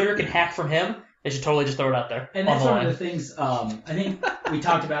information that Twitter can hack from him. They should totally just throw it out there. And that's one of the things, I think we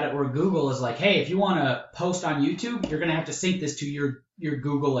talked about it where Google is like, hey, if you want to post on YouTube, you're going to have to sync this to your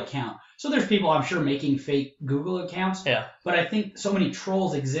Google account. So there's people, I'm sure, making fake Google accounts. Yeah. But I think so many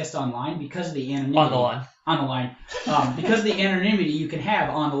trolls exist online because of the anonymity. On the line. Because of the anonymity you can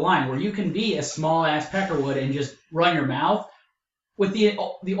have on the line where you can be a small-ass Peckerwood and just run your mouth with the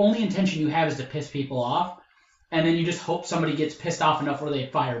only intention you have is to piss people off. And then you just hope somebody gets pissed off enough where they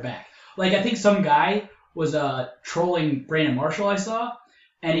fire back. I think some guy was trolling Brandon Marshall, I saw,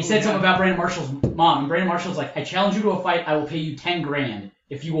 and he said something about Brandon Marshall's mom. And Brandon Marshall's like, I challenge you to a fight. I will pay you $10,000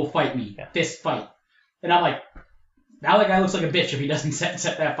 if you will fight me. Yeah. Fist fight. And I'm like, now that guy looks like a bitch if he doesn't set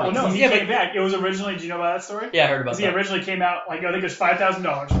that fight. Well, no, he came back. It was originally, do you know about that story? Yeah, I heard about that. He originally came out, I think it was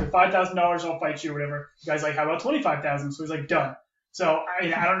 $5,000. For $5,000, I'll fight you or whatever. The guy's like, how about $25,000? So he's like, done. So I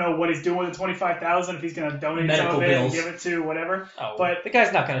mean, I don't know what he's doing with the $25,000. If he's going to donate Medical some of it bills. and give it to whatever. Oh, But the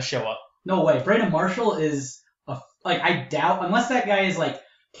guy's not going to show up. No way. Brandon Marshall is I doubt, unless that guy is like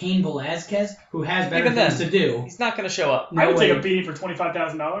Cain Velasquez, who has better Even things then, to do. He's not going to show up. No I would take way. a beating for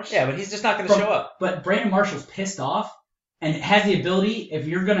 $25,000. Yeah, but he's just not going to show up. But Brandon Marshall's pissed off and has the ability, if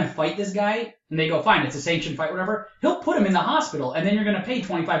you're going to fight this guy, and they go, fine, it's a sanctioned fight, whatever, he'll put him in the hospital, and then you're going to pay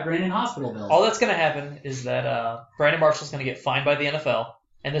 $25,000 in hospital bills. All that's going to happen is that Brandon Marshall's going to get fined by the NFL,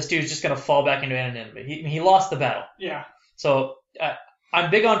 and this dude's just going to fall back into anonymity. He lost the battle. Yeah. So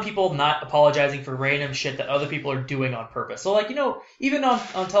I'm big on people not apologizing for random shit that other people are doing on purpose. So, like, even on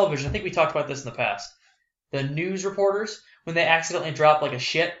television, I think we talked about this in the past. The news reporters, when they accidentally drop, like, a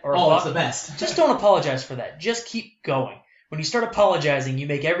shit or a Oh, fuck, it's the best. just don't apologize for that. Just keep going. When you start apologizing, you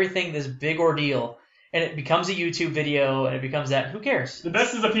make everything this big ordeal, and it becomes a YouTube video, and it becomes that. Who cares? The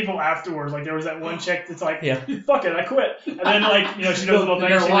best is the people afterwards. Like, there was that one chick that's like, Yeah. fuck it, I quit. And then, like, she does a little The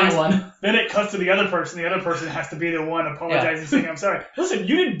thing. She marijuana leaves. one. Then it cuts to the other person. The other person has to be the one apologizing, saying, I'm sorry. Listen,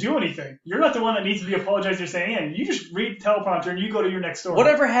 you didn't do anything. You're not the one that needs to be apologizing or saying anything. You just read teleprompter and you go to your next story.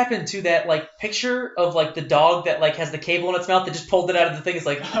 Whatever happened to that, like, picture of, like, the dog that, like, has the cable in its mouth that just pulled it out of the thing? It's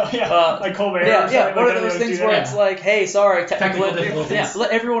like, like Colbert. yeah, or yeah. something What like are that. those things Do where that. it's like, hey, sorry, Technical difficulties. Yeah,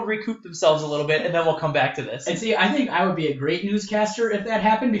 let everyone recoup themselves a little bit, and then we'll come back to this. And see, I think I would be a great newscaster if that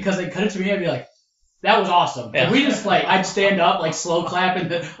happened, because they cut it to me, I'd be like, that was awesome. Yeah. And we just, like, I'd stand up, like, slow clap,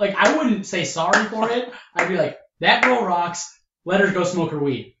 and like, I wouldn't say sorry for it. I'd be like, that girl rocks. Let her go smoke her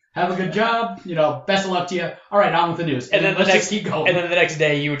weed. Have a good job. Best of luck to you. All right, on with the news. And then let's the just next, keep going. and then the next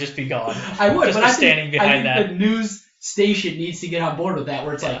day you would just be gone. I would, just but for I think, standing behind I think that. the news station needs to get on board with that,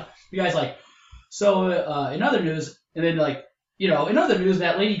 where it's like, you guys like, so in other news, and then like, in other news,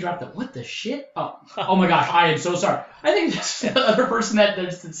 that lady dropped the, what the shit? Oh my gosh, I am so sorry. I think the other person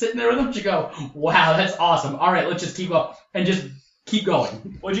that's sitting there with them should go, wow, that's awesome. All right, let's just keep up and just keep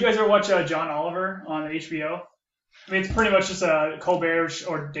going. Well, did you guys ever watch John Oliver on HBO? I mean, it's pretty much just a Colbert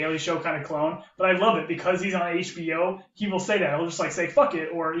or Daily Show kind of clone, but I love it because he's on HBO. He will say that. He'll just like say fuck it,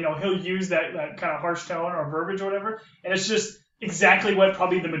 or he'll use that kind of harsh tone or verbiage or whatever, and it's just exactly what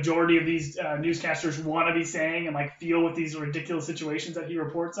probably the majority of these newscasters want to be saying and like feel with these ridiculous situations that he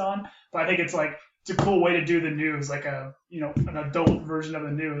reports on. But I think it's a cool way to do the news, like an adult version of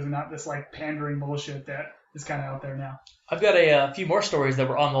the news, and not this like pandering bullshit that is kind of out there now. I've got a few more stories that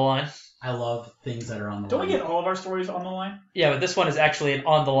were on the line. I love things that are on the Don't line. we get all of our stories on the line? Yeah, but this one is actually an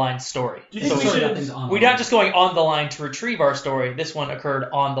on the line story. Do you think So we Sorry, should? nothing's on the we're line. not just going on the line to retrieve our story. This one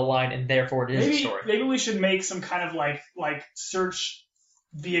occurred on the line, and therefore it is a story. Maybe we should make some kind of like search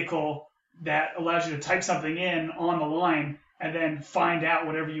vehicle that allows you to type something in on the line and then find out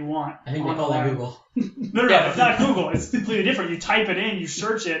whatever you want. I think on they call the that line. Google. No, Yeah. it's not Google. It's completely different. You type it in, you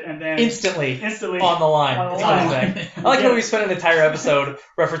search it, and then Instantly on on the line. on the It's line. coming back. I like how we spent an entire episode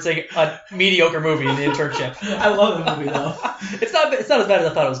referencing a mediocre movie in the internship. I love the movie, though. It's not as bad as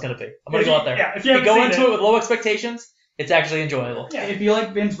I thought it was going to be. I'm going to go out there. Yeah, if you you haven't go seen into it with low expectations, it's actually enjoyable. Yeah. If you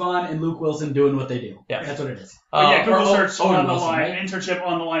like Vince Vaughn and Luke Wilson doing what they do. Yeah. That's what it is. But yeah, Google or search Owen on the Wilson, line, right? internship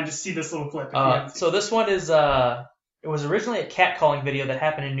on the line. Just see this little clip. If you haven't seen So this one is it was originally a catcalling video that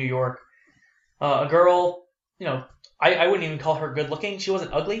happened in New York. A girl, I wouldn't even call her good looking. She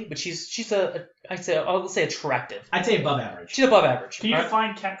wasn't ugly, but I'll say attractive. I'd say above average. She's above average. Can you right?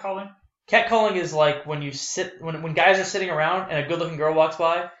 define catcalling? Catcalling is like when when guys are sitting around and a good looking girl walks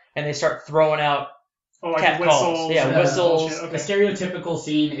by and they start throwing out Oh, like Cat whistles. calls. Yeah, and whistles. bullshit. The Okay. stereotypical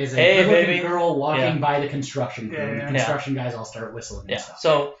scene is a Hey, good-looking baby. girl walking Yeah. by the construction crew. Yeah, and yeah. the construction guys all start whistling and Yeah. stuff.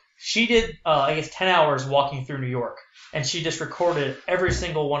 So she did, 10 hours walking through New York, and she just recorded every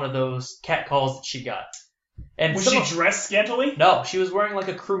single one of those cat calls that she got. And Was some she dressed scantily? No, she was wearing like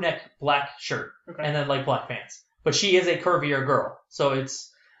a crew neck black shirt Okay. and then like black pants. But she is a curvier girl, so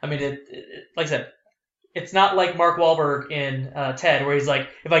it's, like I said, it's not like Mark Wahlberg in Ted, where he's like,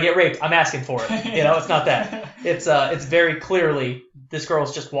 if I get raped, I'm asking for it. It's not that. It's very clearly this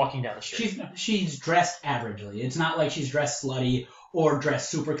girl's just walking down the street. She's dressed averagely. It's not like she's dressed slutty or dressed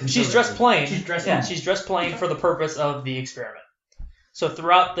super conservative. She's dressed plain. She's dressed yeah, normal. she's dressed plain for the purpose of the experiment. So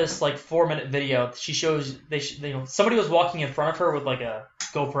throughout this 4-minute video, she shows somebody was walking in front of her with like a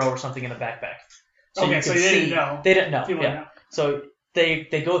GoPro or something in a backpack. Okay, you so could they didn't see- know. They didn't know. People yeah. didn't know. So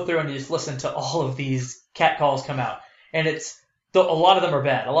they go through and you just listen to all of these cat calls come out, and a lot of them are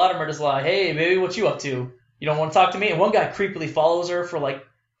bad. A lot of them are just like, hey baby, what you up to? You don't want to talk to me? And one guy creepily follows her for like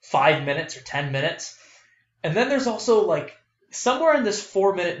 5 minutes or 10 minutes, and then there's also like somewhere in this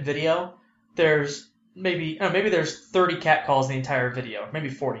 4-minute video, there's maybe there's 30 cat calls in the entire video, maybe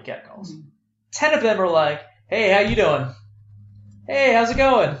 40 cat calls. 10 of them are like, hey, how you doing? Hey, how's it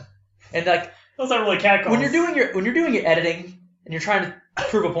going? And like Those aren't really cat calls. when you're doing your editing, and you're trying to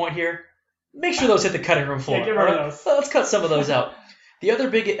prove a point here, make sure those hit the cutting room floor. Yeah, get rid of those. Let's cut some of those out. The other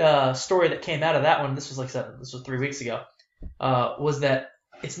big story that came out of that one, this was 3 weeks ago, was that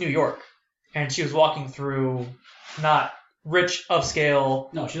it's New York, and she was walking through not rich,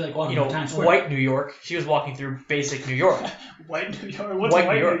 upscale, No, she's like walking through Times Square. white New York. She was walking through basic New York. White New York. What's White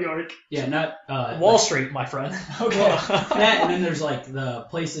white New New York. York? Yeah, not Wall Street, my friend. Okay. that, and then there's like the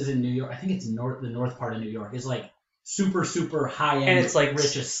places in New York. I think it's the north part of New York is like super high end, And it's like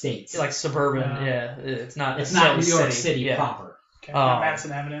rich estates. Like suburban, Yeah. It's not it's not New necessarily York City yeah. proper. Okay.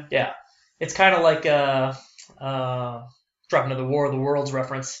 Madison Avenue. Yeah, it's kind of like dropping to the War of the Worlds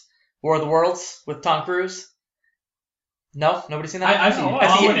reference. War of the Worlds with Tom Cruise. No, nobody's seen that. I've seen it. At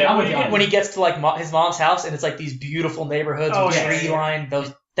the I'm with end, you. when he gets to like his mom's house and it's like these beautiful neighborhoods Oh, with yeah. tree line, that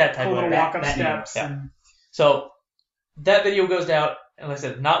type Cool of little way. walk up that New York, steps. yeah. And So that video goes out, and like I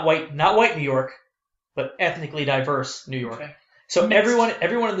said, not white New York, but ethnically diverse New York. Okay. So Mixed.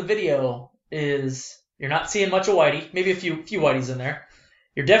 everyone in the video is, you're not seeing much of Whitey, maybe a few Whiteys in there.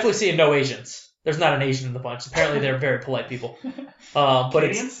 You're definitely seeing no Asians. There's not an Asian in the bunch. Apparently they're very polite people. But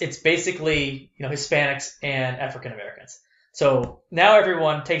Canadians? it's basically, Hispanics and African Americans. So now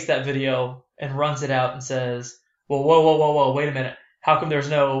everyone takes that video and runs it out and says, well, whoa, wait a minute. How come there's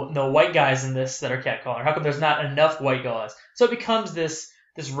no white guys in this that are catcalling? How come there's not enough white guys? So it becomes this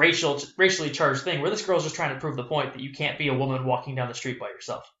racially charged thing where this girl's just trying to prove the point that you can't be a woman walking down the street by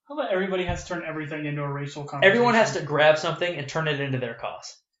yourself. How about everybody has to turn everything into a racial conversation? Everyone has to grab something and turn it into their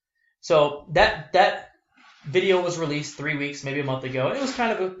cause. So that video was released 3 weeks, maybe a month ago, and it was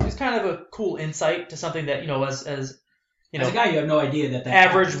kind of a cool insight to something that as As a guy, you have no idea that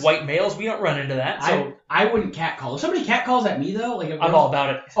average happens. white males, we don't run into that. So I wouldn't catcall. If somebody catcalls at me though, like if I'm all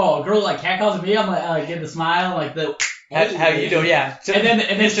about it. a girl like catcalls at me, I'm like, I give the smile, like the. How you doing? Yeah. And then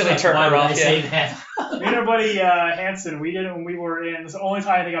instantly like, turn why her would off. I say that? Me and our buddy Hanson, we did it when we were in. It's the only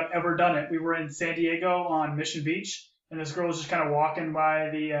time I think I've ever done it. We were in San Diego on Mission Beach, and this girl was just kind of walking by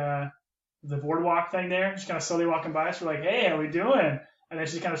the boardwalk thing there, just kind of slowly walking by us. We're like, "Hey, how we doing?" And then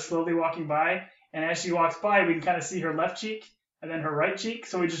she's kind of slowly walking by, and as she walks by, we can kind of see her left cheek and then her right cheek.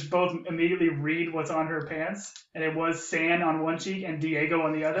 So we just both immediately read what's on her pants, and it was San on one cheek and Diego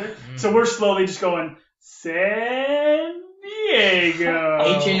on the other. So we're slowly just going San Diego.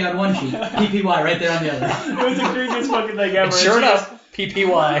 HA on one cheek, PPY right there on the other. It was the creepiest fucking thing ever. And sure And she enough,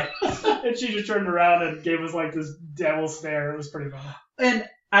 PPY. just- and she just turned around and gave us like this devil stare. It was pretty funny.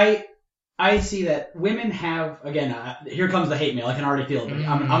 And I see that women have, again, here comes the hate mail. I can already feel it.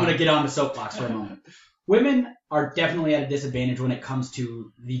 I'm going to get on the soapbox for a moment. Women are definitely at a disadvantage when it comes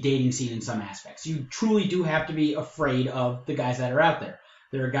to the dating scene in some aspects. You truly do have to be afraid of the guys that are out there.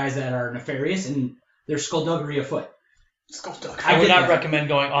 There are guys that are nefarious and there's skullduggery afoot. Skullduggery. I would get not that. recommend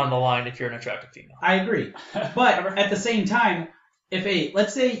going on the line if you're an attractive female. I agree. But at the same time,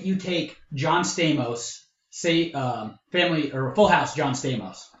 let's say you take John Stamos, say Family or Full House John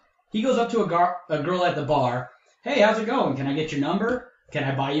Stamos. He goes up to a girl at the bar. Hey, how's it going? Can I get your number? Can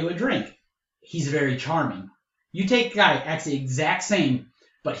I buy you a drink? He's very charming. You take a guy, acts the exact same,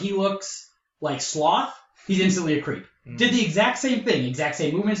 but he looks like sloth. He's instantly a creep. Did the exact same thing, exact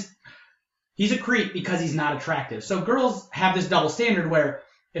same movements. He's a creep because he's not attractive. So girls have this double standard where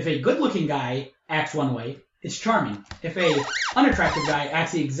if a good-looking guy acts one way, it's charming. If a unattractive guy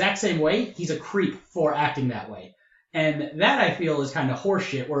acts the exact same way, he's a creep for acting that way. And that, I feel, is kind of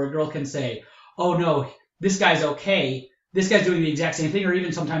horseshit, where a girl can say, oh, no, this guy's okay, this guy's doing the exact same thing, or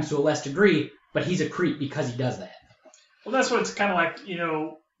even sometimes to a less degree, but he's a creep because he does that. Well, that's what it's kind of like,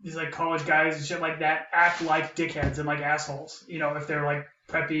 these like college guys and shit like that act like dickheads and like assholes, if they're like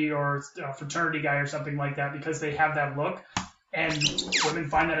preppy or a fraternity guy or something like that because they have that look. And women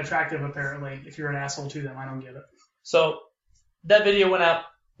find that attractive, apparently, if you're an asshole to them. I don't get it. So that video went out a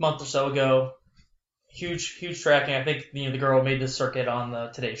month or so ago. Huge tracking. I think the girl made this circuit on the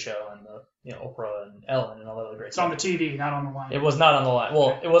Today Show and the Oprah and Ellen and all that other great It's stuff. on the TV, not on the line. It was not on the line.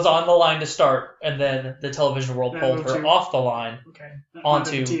 Well, it was on the line to start, and then the television world Then pulled moved her to- off the line Okay.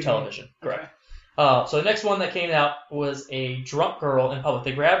 onto the TV. television. Okay. Correct. So the next one that came out was a drunk girl in public.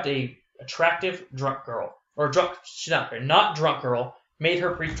 They grabbed a attractive drunk girl, or she's not drunk girl, made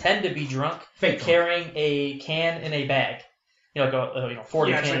her pretend to be drunk, Fake drunk. carrying a can in a bag, like a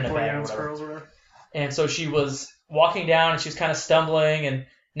 40 Yeah, can in a 40 bag or ounce whatever. girls or whatever. And so she was walking down, and she was kind of stumbling, and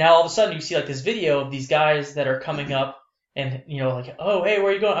now all of a sudden you see like this video of these guys that are coming up, and like, oh hey,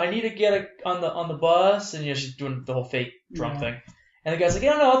 where are you going? I need to get on the bus, and she's doing the whole fake drunk thing. And the guy's like,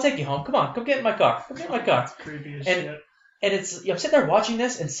 yeah, no, I'll take you home. Come on, come get in my car. Come get in my car. It's creepy as And- shit. And it's I'm sitting there watching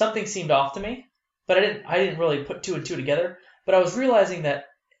this, and something seemed off to me, but I didn't really put two and two together. But I was realizing that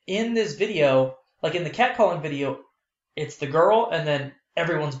in this video, like in the catcalling video, it's the girl and then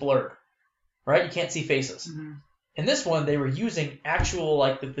everyone's blurred, right? You can't see faces. Mm-hmm. In this one, they were using actual,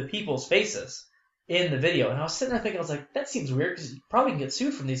 like, the people's faces in the video. And I was sitting there thinking, I was like, that seems weird because you probably can get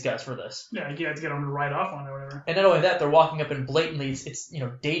sued from these guys for this. Yeah, you have to get them to write off on it or whatever. And not only that, they're walking up and blatantly, it's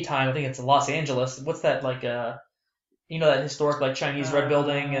daytime. I think it's Los Angeles. What's that, like, that historic, like, Chinese red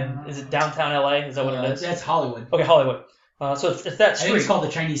building? And is it downtown LA? Is that what it is? That's Hollywood. Okay, Hollywood. So it's that I street. think it's called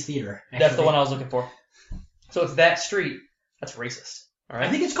the Chinese Theater. Actually. That's the one I was looking for. So it's that street. That's racist. All right.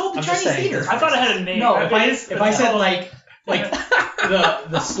 I think it's called the I'm just Chinese saying. Theater. I thought it had a name. No, I if think I said like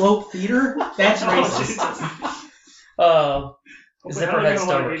the Slope Theater, that's Oh, racist. Jesus. Zipperhead's I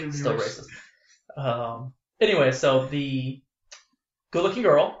don't know Asian still viewers. racist. Anyway, so the good-looking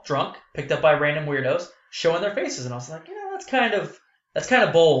girl, drunk, picked up by random weirdos, showing their faces, and I was like, that's kind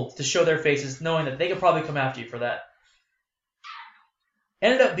of bold to show their faces, knowing that they could probably come after you for that.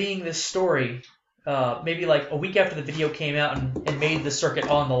 Ended up being this story, maybe like a week after the video came out and made the circuit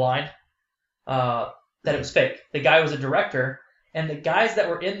on the line, that it was fake. The guy was a director, and the guys that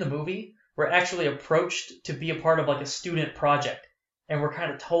were in the movie were actually approached to be a part of like a student project, and were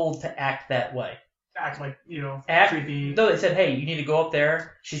kind of told to act that way. Act like, creepy. No, they said, hey, you need to go up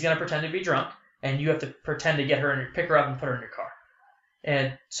there. She's going to pretend to be drunk, and you have to pretend to get her and pick her up and put her in your car.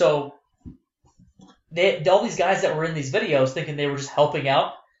 And so all these guys that were in these videos thinking they were just helping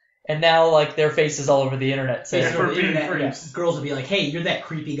out, and now like their faces all over the internet saying, Yeah, For the being internet, creeps. girls would be like, "Hey, you're that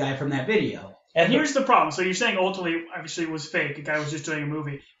creepy guy from that video." And here's the problem. So you're saying ultimately, obviously, it was fake. The guy was just doing a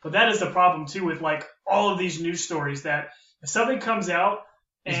movie. But that is the problem, too, with, like, all of these news stories that if something comes out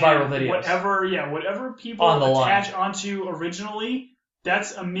These and viral videos. whatever people On the attach onto originally,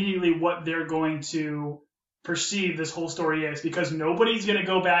 that's immediately what they're going to perceive this whole story is. Because nobody's going to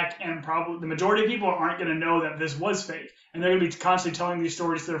go back and probably the majority of people aren't going to know that this was fake. And they're going to be constantly telling these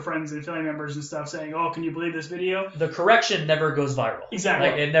stories to their friends and family members and stuff, saying, "Oh, can you believe this video?" the correction never goes viral. Exactly.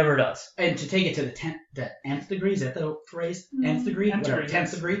 Like, it never does. And to take it to the nth degree, is that the phrase? Nth degree? Nth Whatever, degree, 10th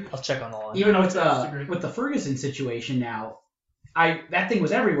yes. degree. I'll check on the line. Even No, with it's 10th degree. the Ferguson situation now, that thing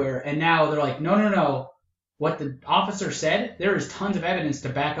was everywhere, and now they're like, no. What the officer said, there is tons of evidence to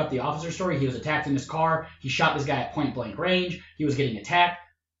back up the officer's story. He was attacked in his car. He shot this guy at point blank range. He was getting attacked.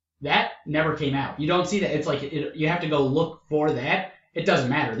 That never came out. You don't see that. It's like you have to go look for that. It doesn't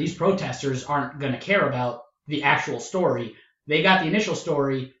matter. These protesters aren't going to care about the actual story. They got the initial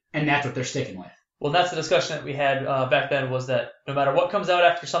story, and that's what they're sticking with. Well, that's the discussion that we had back then, was that no matter what comes out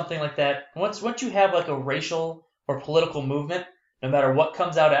after something like that, once you have like a racial or political movement, no matter what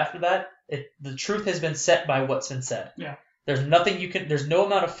comes out after that, the truth has been set by what's been said. Yeah. There's no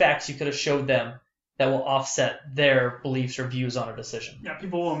amount of facts you could have showed them that will offset their beliefs or views on a decision. Yeah,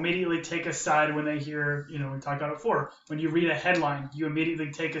 people will immediately take a side when they hear, we talked about it before. When you read a headline, you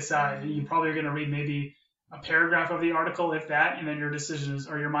immediately take a side. And you probably are going to read maybe a paragraph of the article, if that, and then your decision is,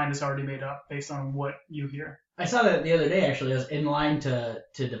 or your mind is already made up based on what you hear. I saw that the other day, actually. I was in line to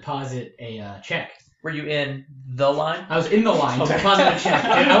deposit a check. Were you in the line? I was in the line to Okay. deposit a check.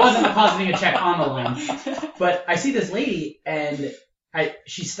 And I wasn't depositing a check on the line. But I see this lady, and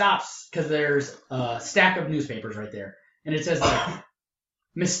she stops because there's a stack of newspapers right there. And it says, like,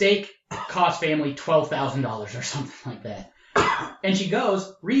 mistake cost family $12,000 or something like that. And she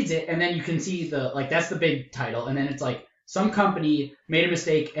goes, reads it, and then you can see that's the big title. And then it's like, some company made a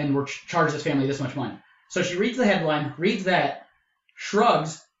mistake and we're charged this family this much money. So she reads the headline, reads that,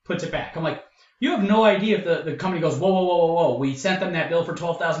 shrugs, puts it back. I'm like, you have no idea if the company goes, whoa. We sent them that bill for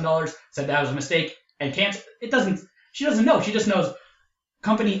 $12,000, said that was a mistake, and cancel. She doesn't know. She just knows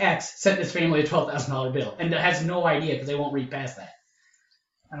company X sent this family a $12,000 bill, and has no idea because they won't read past that.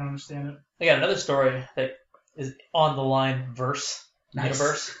 I don't understand it. I got another story that is on the line verse. Nice.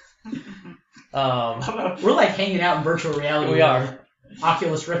 Universe. We're like hanging out in virtual reality. We are.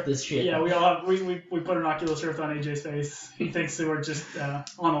 Oculus Rift this shit. Yeah, we all have, we put an Oculus Rift on AJ's face. He thinks that we're just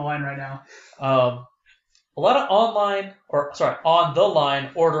on the line right now. A lot of on the line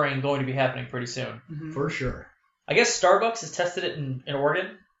ordering going to be happening pretty soon. For sure. I guess Starbucks has tested it in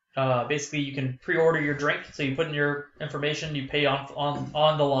Oregon. Basically, you can pre-order your drink, so you put in your information, you pay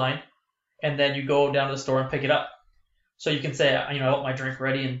on the line, and then you go down to the store and pick it up. So you can say, I want my drink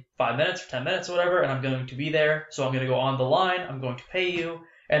ready in 5 minutes or 10 minutes or whatever, and I'm going to be there, so I'm going to go on the line, I'm going to pay you,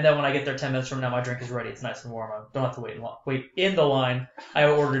 and then when I get there 10 minutes from now, my drink is ready, it's nice and warm, I don't have to wait in the line, I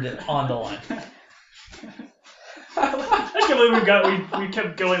ordered it on the line. I can't believe we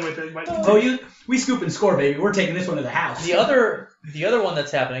kept going with it. But We scoop and score, baby. We're taking this one to the house. The other one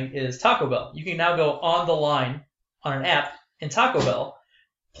that's happening is Taco Bell. You can now go on the line on an app in Taco Bell,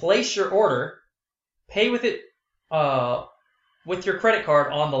 place your order, pay with it with your credit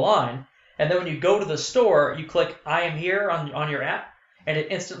card on the line, And then when you go to the store, you click I am here on your app, and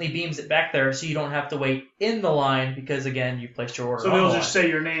it instantly beams it back there, so you don't have to wait in the line because, again, you placed your order So on they'll the just line. say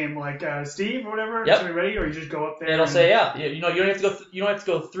your name, like Steve or whatever. Yep. So you ready, or you just go up there. It'll and... say, yeah, you don't have to go. You don't have to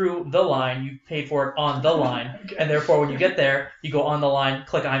go through the line. You paid for it on the line, Okay. and therefore, when you get there, you go on the line,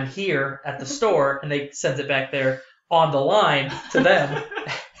 click I'm here at the store, and they send it back there on the line to them,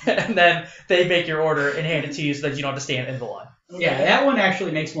 and then they make your order and hand it to you so that you don't have to stand in the line. Yeah, that one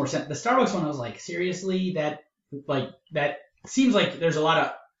actually makes more sense. The Starbucks one, I was like, seriously? That seems like there's a lot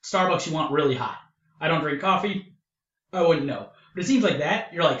of Starbucks you want really hot. I don't drink coffee. I wouldn't know. But it seems like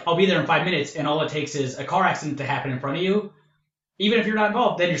that. You're like, I'll be there in 5 minutes, and all it takes is a car accident to happen in front of you. Even if you're not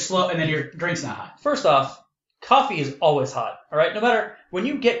involved, then you're slow, and then your drink's not hot. First off, coffee is always hot, all right? No matter, when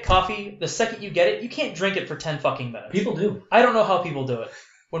you get coffee, the second you get it, you can't drink it for 10 fucking minutes. People do. I don't know how people do it.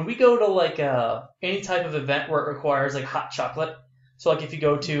 When we go to, like, any type of event where it requires, like, hot chocolate, so, like, if you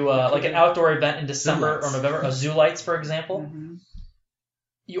go to, like, an outdoor event in December or November, a Zoo Lights, for example, Mhm.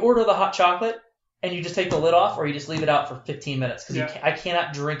 you order the hot chocolate, and you just take the lid off, or you just leave it out for 15 minutes, because Yeah. I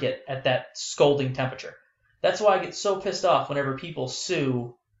cannot drink it at that scalding temperature. That's why I get so pissed off whenever people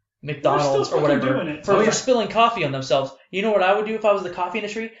sue McDonald's still or fucking whatever doing it. for Oh, yeah. spilling coffee on themselves. You know what I would do if I was the coffee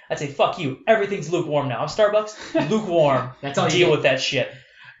industry? I'd say, fuck you. Everything's lukewarm now. I'm Starbucks. Lukewarm. That's all you Deal get. with that shit.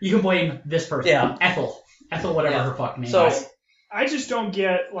 You can blame this person. Yeah. Ethel, whatever Yeah. her fucking name So- is. I just don't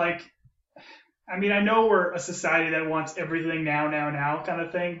get, like, I mean, I know we're a society that wants everything now kind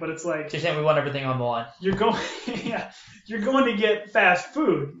of thing, but it's like, So you're saying we want everything on the line. you're going, yeah, you're going to get fast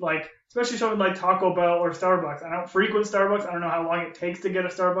food, like, especially something like Taco Bell or Starbucks. I don't frequent Starbucks. I don't know how long it takes to get a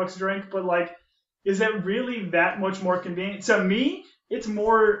Starbucks drink, but, like, is that really that much more convenient? To me, it's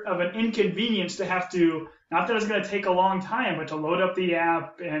more of an inconvenience to have to, not that it's going to take a long time, but to load up the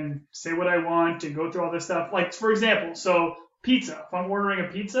app and say what I want and go through all this stuff. Like, for example, so pizza. If I'm ordering a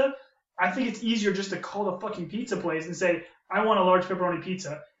pizza, I think it's easier just to call the fucking pizza place and say, I want a large pepperoni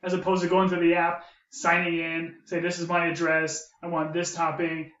pizza, as opposed to going through the app, signing in, say, this is my address, I want this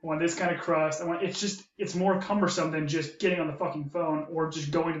topping, I want this kind of crust, it's more cumbersome than just getting on the fucking phone or just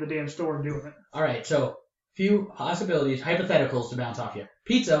going to the damn store and doing it. All right, so few possibilities, hypotheticals to bounce off you.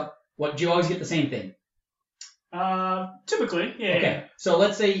 Pizza, what do you always get the same thing? Typically, yeah. Okay, so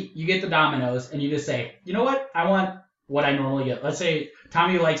let's say you get the Domino's and you just say, you know what, I want what I normally get. Let's say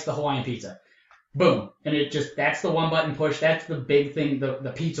Tommy likes the Hawaiian pizza. Boom. And that's the one button push. That's the big thing,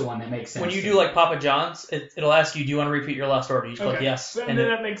 the pizza one that makes sense. When you do like Papa John's, it'll ask you, do you want to repeat your last order? You just click Okay. yes. Then And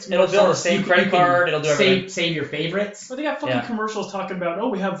that makes it'll more bill the sense. same credit card. It'll do everything. Save your favorites. But they got fucking Yeah. commercials talking about, oh,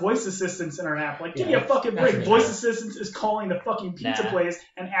 we have voice assistants in our app. Like, give Yeah, me a fucking that's break. ridiculous. Voice assistants is calling the fucking pizza Nah. place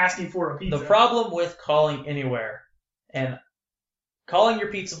and asking for a pizza. The problem with calling anywhere and calling your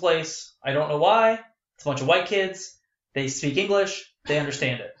pizza place, I don't know why. It's a bunch of white kids. They speak English. They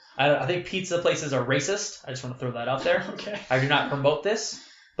understand it. I think pizza places are racist. I just want to throw that out there. Okay. I do not promote this,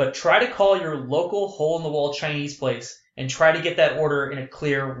 but try to call your local hole-in-the-wall Chinese place and try to get that order in a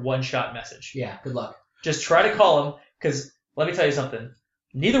clear one-shot message. Yeah, good luck. Just try to call them, because let me tell you something.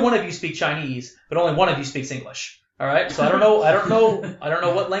 Neither one of you speak Chinese, but only one of you speaks English. All right? So I don't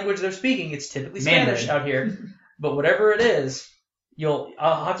know what language they're speaking. It's typically Spanish Mandarin. out here. But whatever it is,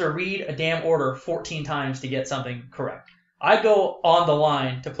 I'll have to read a damn order 14 times to get something correct. I go on the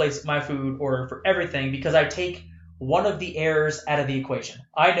line to place my food order for everything because I take one of the errors out of the equation.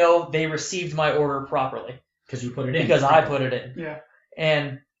 I know they received my order properly Because you put it in. because I put it in. Yeah.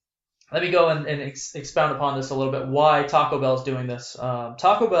 And let me go and expound upon this a little bit, why Taco Bell is doing this.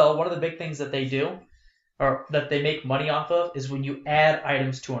 Taco Bell, one of the big things that they do, or that they make money off of, is when you add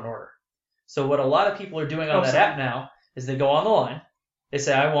items to an order. So what a lot of people are doing on that app now is they go on the line, they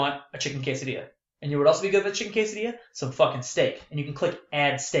say, I want a chicken quesadilla. And you would also be good with a chicken quesadilla? Some fucking steak. And you can click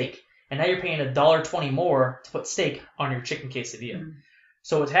add steak. And now you're paying $1.20 more to put steak on your chicken quesadilla. Mm-hmm.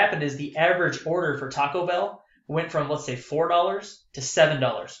 So what's happened is the average order for Taco Bell went from, let's say, $4 to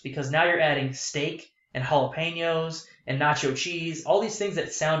 $7 because now you're adding steak and jalapenos and nacho cheese, all these things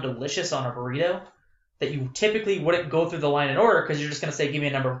that sound delicious on a burrito that you typically wouldn't go through the line and order because you're just going to say, give me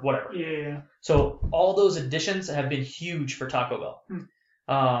a number, whatever. Yeah. So all those additions have been huge for Taco Bell.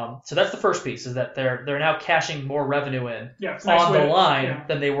 So that's the first piece, is that they're now cashing more revenue in Yeah. It's a nice on way the to- line yeah.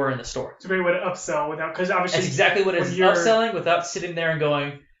 than they were in the store. It's a great way to upsell without, because obviously That's exactly what it is. when you're- Upselling without sitting there and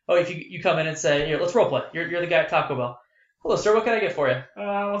going, oh, if you come in and say, here, let's role play. You're the guy at Taco Bell. Hello, sir. What can I get for you?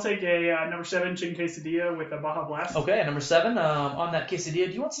 I'll take a number 7 chicken quesadilla with a Baja Blast. Okay, and number 7, on that quesadilla,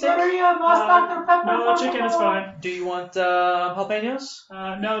 do you want steak? No, chicken is fine. Do you want jalapenos?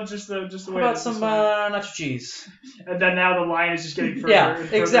 No, just the How way. about this some is fine. nacho cheese? And then now the line is just getting further Yeah, and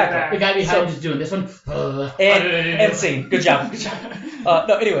further exactly. The back. guy behind is doing this one. And scene. Good job.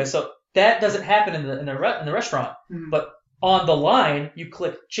 No, anyway, so That doesn't happen in the restaurant. Mhm. But on the line, you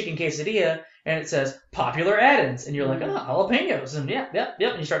click chicken quesadilla, and it says popular add-ins, and you're like, jalapenos, and yep,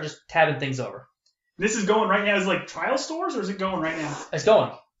 and you start just tabbing things over. This is going right now as like trial stores, or is it going right now? It's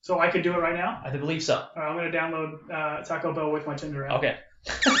going. So I could do it right now? I believe so. All right, I'm going to download Taco Bell with my Tinder app. Okay.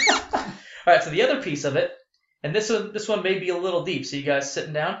 All right. So the other piece of it, and this one may be a little deep. So you guys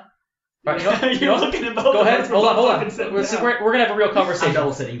sitting down? All right. You're looking at both. Go ahead. Hold on. fucking sitting We're down. gonna have a real I'm conversation.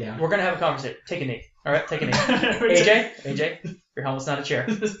 double sitting down. We're gonna have a conversation. Take a knee. All right. Take a knee. AJ, your helmet's not a chair.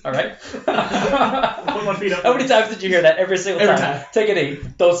 All right. Put my feet up. How many times did you hear that? Every single Every time. time. Take a knee.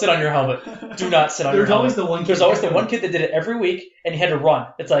 Don't sit on your helmet. Do not sit on your There's helmet. always the one kid. There's always the one kid that did it every week, and he had to run.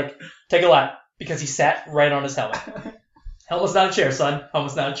 It's like, take a lap, because he sat right on his helmet. Helmet's not a chair, son.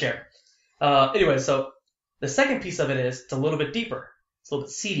 Helmet's not a chair. Anyway, so the second piece of it is, it's a little bit deeper. It's a little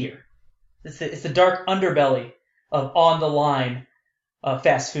bit seedier. It's the dark underbelly of on-the-line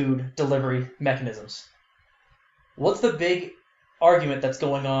fast food delivery mechanisms. What's the big argument that's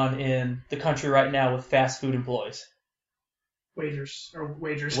going on in the country right now with fast food employees? Wagers.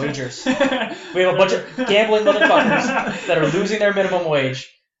 Wagers. We have a bunch of gambling motherfuckers that are losing their minimum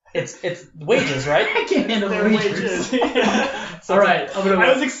wage. It's wages, right? I can't handle Their the wages. wages. All right,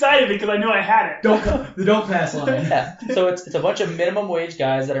 I was excited because I knew I had it. Don't pass line. Yeah. So it's a bunch of minimum wage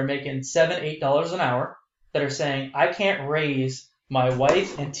guys that are making $7-8 an hour that are saying, I can't raise my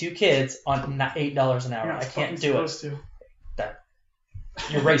wife and 2 kids on $8 an hour. You're not I can't fucking do it. supposed to.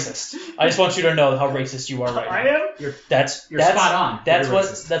 You're racist. I just want you to know how racist you are right now. I am? You're That's spot on. That's You're what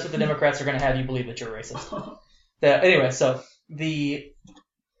racist. that's what the Democrats are going to have you believe, that you're racist. Anyway, so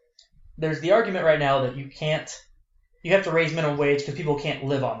there's the argument right now that you have to raise minimum wage because people can't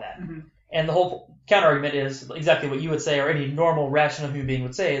live on that. Mhm. And the whole counter argument is exactly what you would say, or any normal rational human being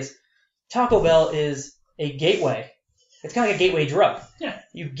would say, is Taco Bell is a gateway. It's kind of like a gateway drug. Yeah.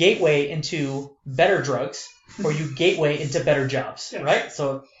 You gateway into better drugs, or you gateway into better jobs, Yeah. right?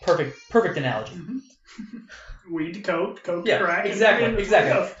 So perfect analogy. Weed to coke, coke to Yeah, crack. exactly. and that's what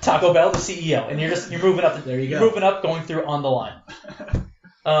it goes. Taco Bell, the CEO, and you're moving up. There you go. You're moving up, going through on the line.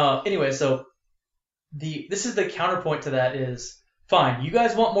 Anyway, so this is the counterpoint to that is, fine, you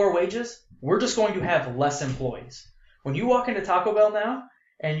guys want more wages? We're just going to have less employees. When you walk into Taco Bell now,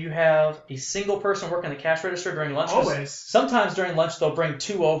 and you have a single person working the cash register during lunch. Always. Sometimes during lunch they'll bring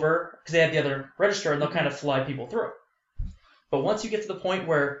 2 over because they have the other register, and they'll kind of fly people through. But once you get to the point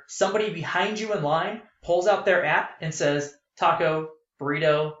where somebody behind you in line pulls out their app and says taco,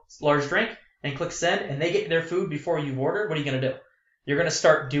 burrito, large drink, and click send, and they get their food before you've ordered, what are you going to do? You're going to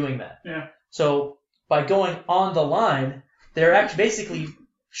start doing that. Yeah. So by going on the line, they're actually basically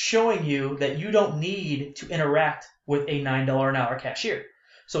showing you that you don't need to interact with a $9 an hour cashier.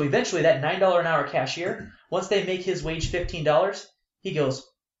 So eventually that $9 an hour cashier, once they make his wage $15, he goes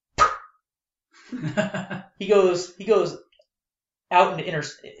out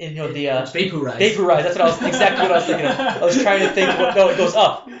into the Vaporize. vaporize. That's exactly what I was thinking of. I was trying to think. No, it goes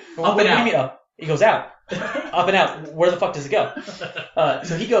up. Up What and do you out. mean up? It goes out. Up and out. Where the fuck does it go?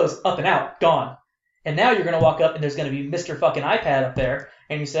 So he goes up and out, gone. And now you're gonna walk up and there's gonna be Mr. fucking iPad up there,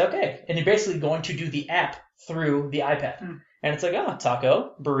 and you say okay, and you're basically going to do the app through the iPad. And it's like,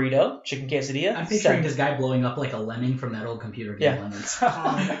 taco, burrito, chicken quesadilla. I'm picturing this guy blowing up like a lemon from that old computer game, Yeah. Lemons. Oh,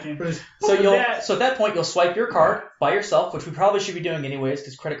 that game. So That- so at that point you'll swipe your card by yourself, which we probably should be doing anyways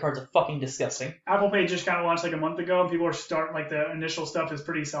because credit cards are fucking disgusting. Apple Pay just kind of launched like a month ago, and people are starting, like, the initial stuff is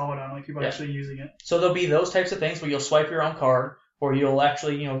pretty solid on, like, people are Yeah. actually using it. So there'll be those types of things where you'll swipe your own card, or you'll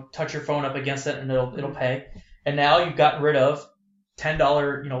actually touch your phone up against it and it'll pay. And now you've gotten rid of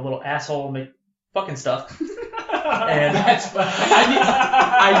 $10 little asshole fucking stuff. And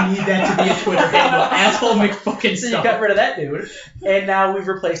I need that to be a Twitter handle. Asshole McFucking so you stuff. got rid of that dude, and now we've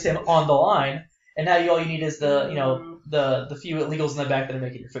replaced him on the line. And now all you need is the few illegals in the back that are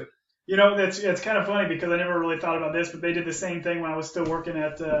making your food. That's kind of funny because I never really thought about this, but they did the same thing when I was still working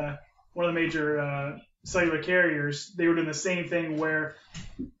at one of the major cellular carriers. They were doing the same thing where,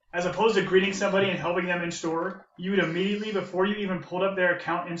 as opposed to greeting somebody and helping them in store, you would immediately, before you even pulled up their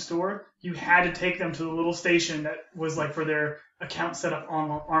account in store, you had to take them to the little station that was like for their account set up on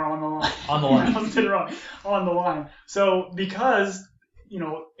the line. On the line. I said it wrong. On the line. So because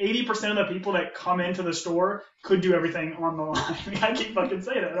 80% of the people that come into the store could do everything on the line. I keep fucking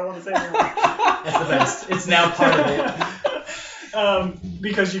saying it. I don't want to say it anymore. That's the best. It's now part of it.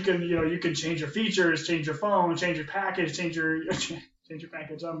 Because you can change your features, change your phone, change your package, change your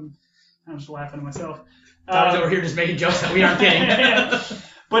package. I'm just laughing at myself. Tom's over here just making jokes that we aren't getting.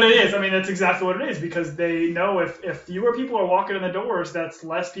 But it is. I mean, that's exactly what it is because they know if fewer people are walking in the doors, that's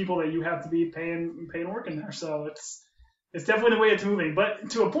less people that you have to be paying working there. So It's definitely the way it's moving, but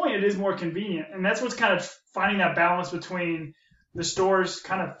to a point, it is more convenient, and that's what's kind of finding that balance between the stores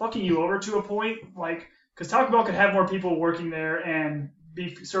kind of fucking you over to a point, like because Taco Bell could have more people working there and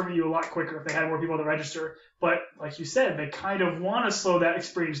be serving you a lot quicker if they had more people to register. But like you said, they kind of want to slow that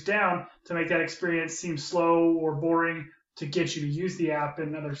experience down to make that experience seem slow or boring to get you to use the app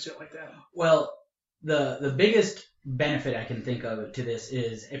and other shit like that. Well, the biggest benefit I can think of to this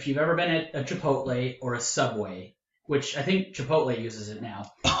is if you've ever been at a Chipotle or a Subway, which I think Chipotle uses it now,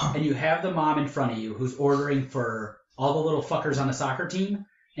 and you have the mom in front of you who's ordering for all the little fuckers on the soccer team,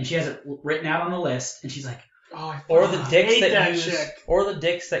 and she has it written out on the list, and she's like, or the dicks hate that use, chick. or the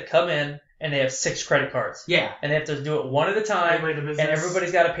dicks that come in and they have 6 credit cards. yeah, And they have to do it one at a time, Everybody to and business.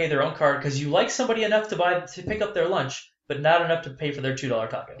 everybody's got to pay their own card because you like somebody enough to pick up their lunch, but not enough to pay for their $2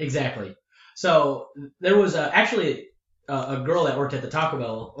 taco. exactly. So there was actually a girl that worked at the Taco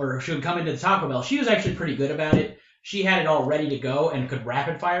Bell, or she would come into the Taco Bell. She was actually pretty good about it. She had it all ready to go and could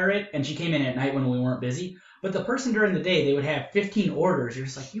rapid fire it, and she came in at night when we weren't busy. But the person during the day, they would have 15 orders. You're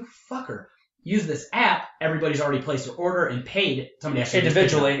just like, you fucker. Use this app. Everybody's already placed their order and paid. Somebody actually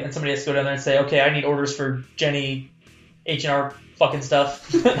Individually, and somebody has to go down there and say, okay, I need orders for Jenny H&R fucking stuff.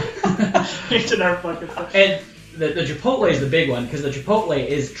 H&R fucking stuff. And the Chipotle is the big one, because the Chipotle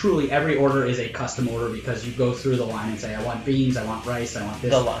is truly every order is a custom order because you go through the line and say, I want beans, I want rice, I want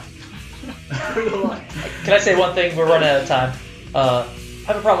this. The line. Can I say one thing? We're running out of time. I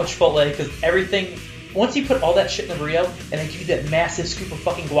have a problem with Chipotle because everything, once you put all that shit in the burrito and then give you that massive scoop of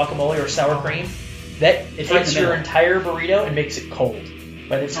fucking guacamole or sour cream, that It's right takes in the your middle. entire burrito and makes it cold.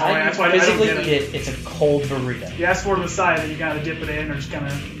 By the time that's you why I don't physically get eat it, it's a cold burrito. You ask for it on the side, then you gotta dip it in or just kind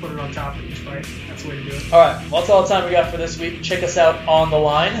of put it on top of each bite. That's the way to do it. All right, well, that's all the time we got for this week. Check us out on the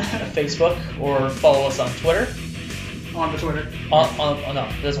line, Facebook, or follow us on Twitter. On the Twitter. No,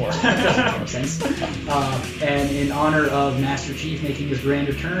 it doesn't work. Doesn't make sense. And in honor of Master Chief making his grand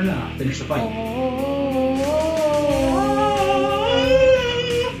return, finish the fight.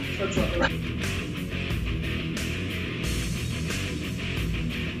 That's all right.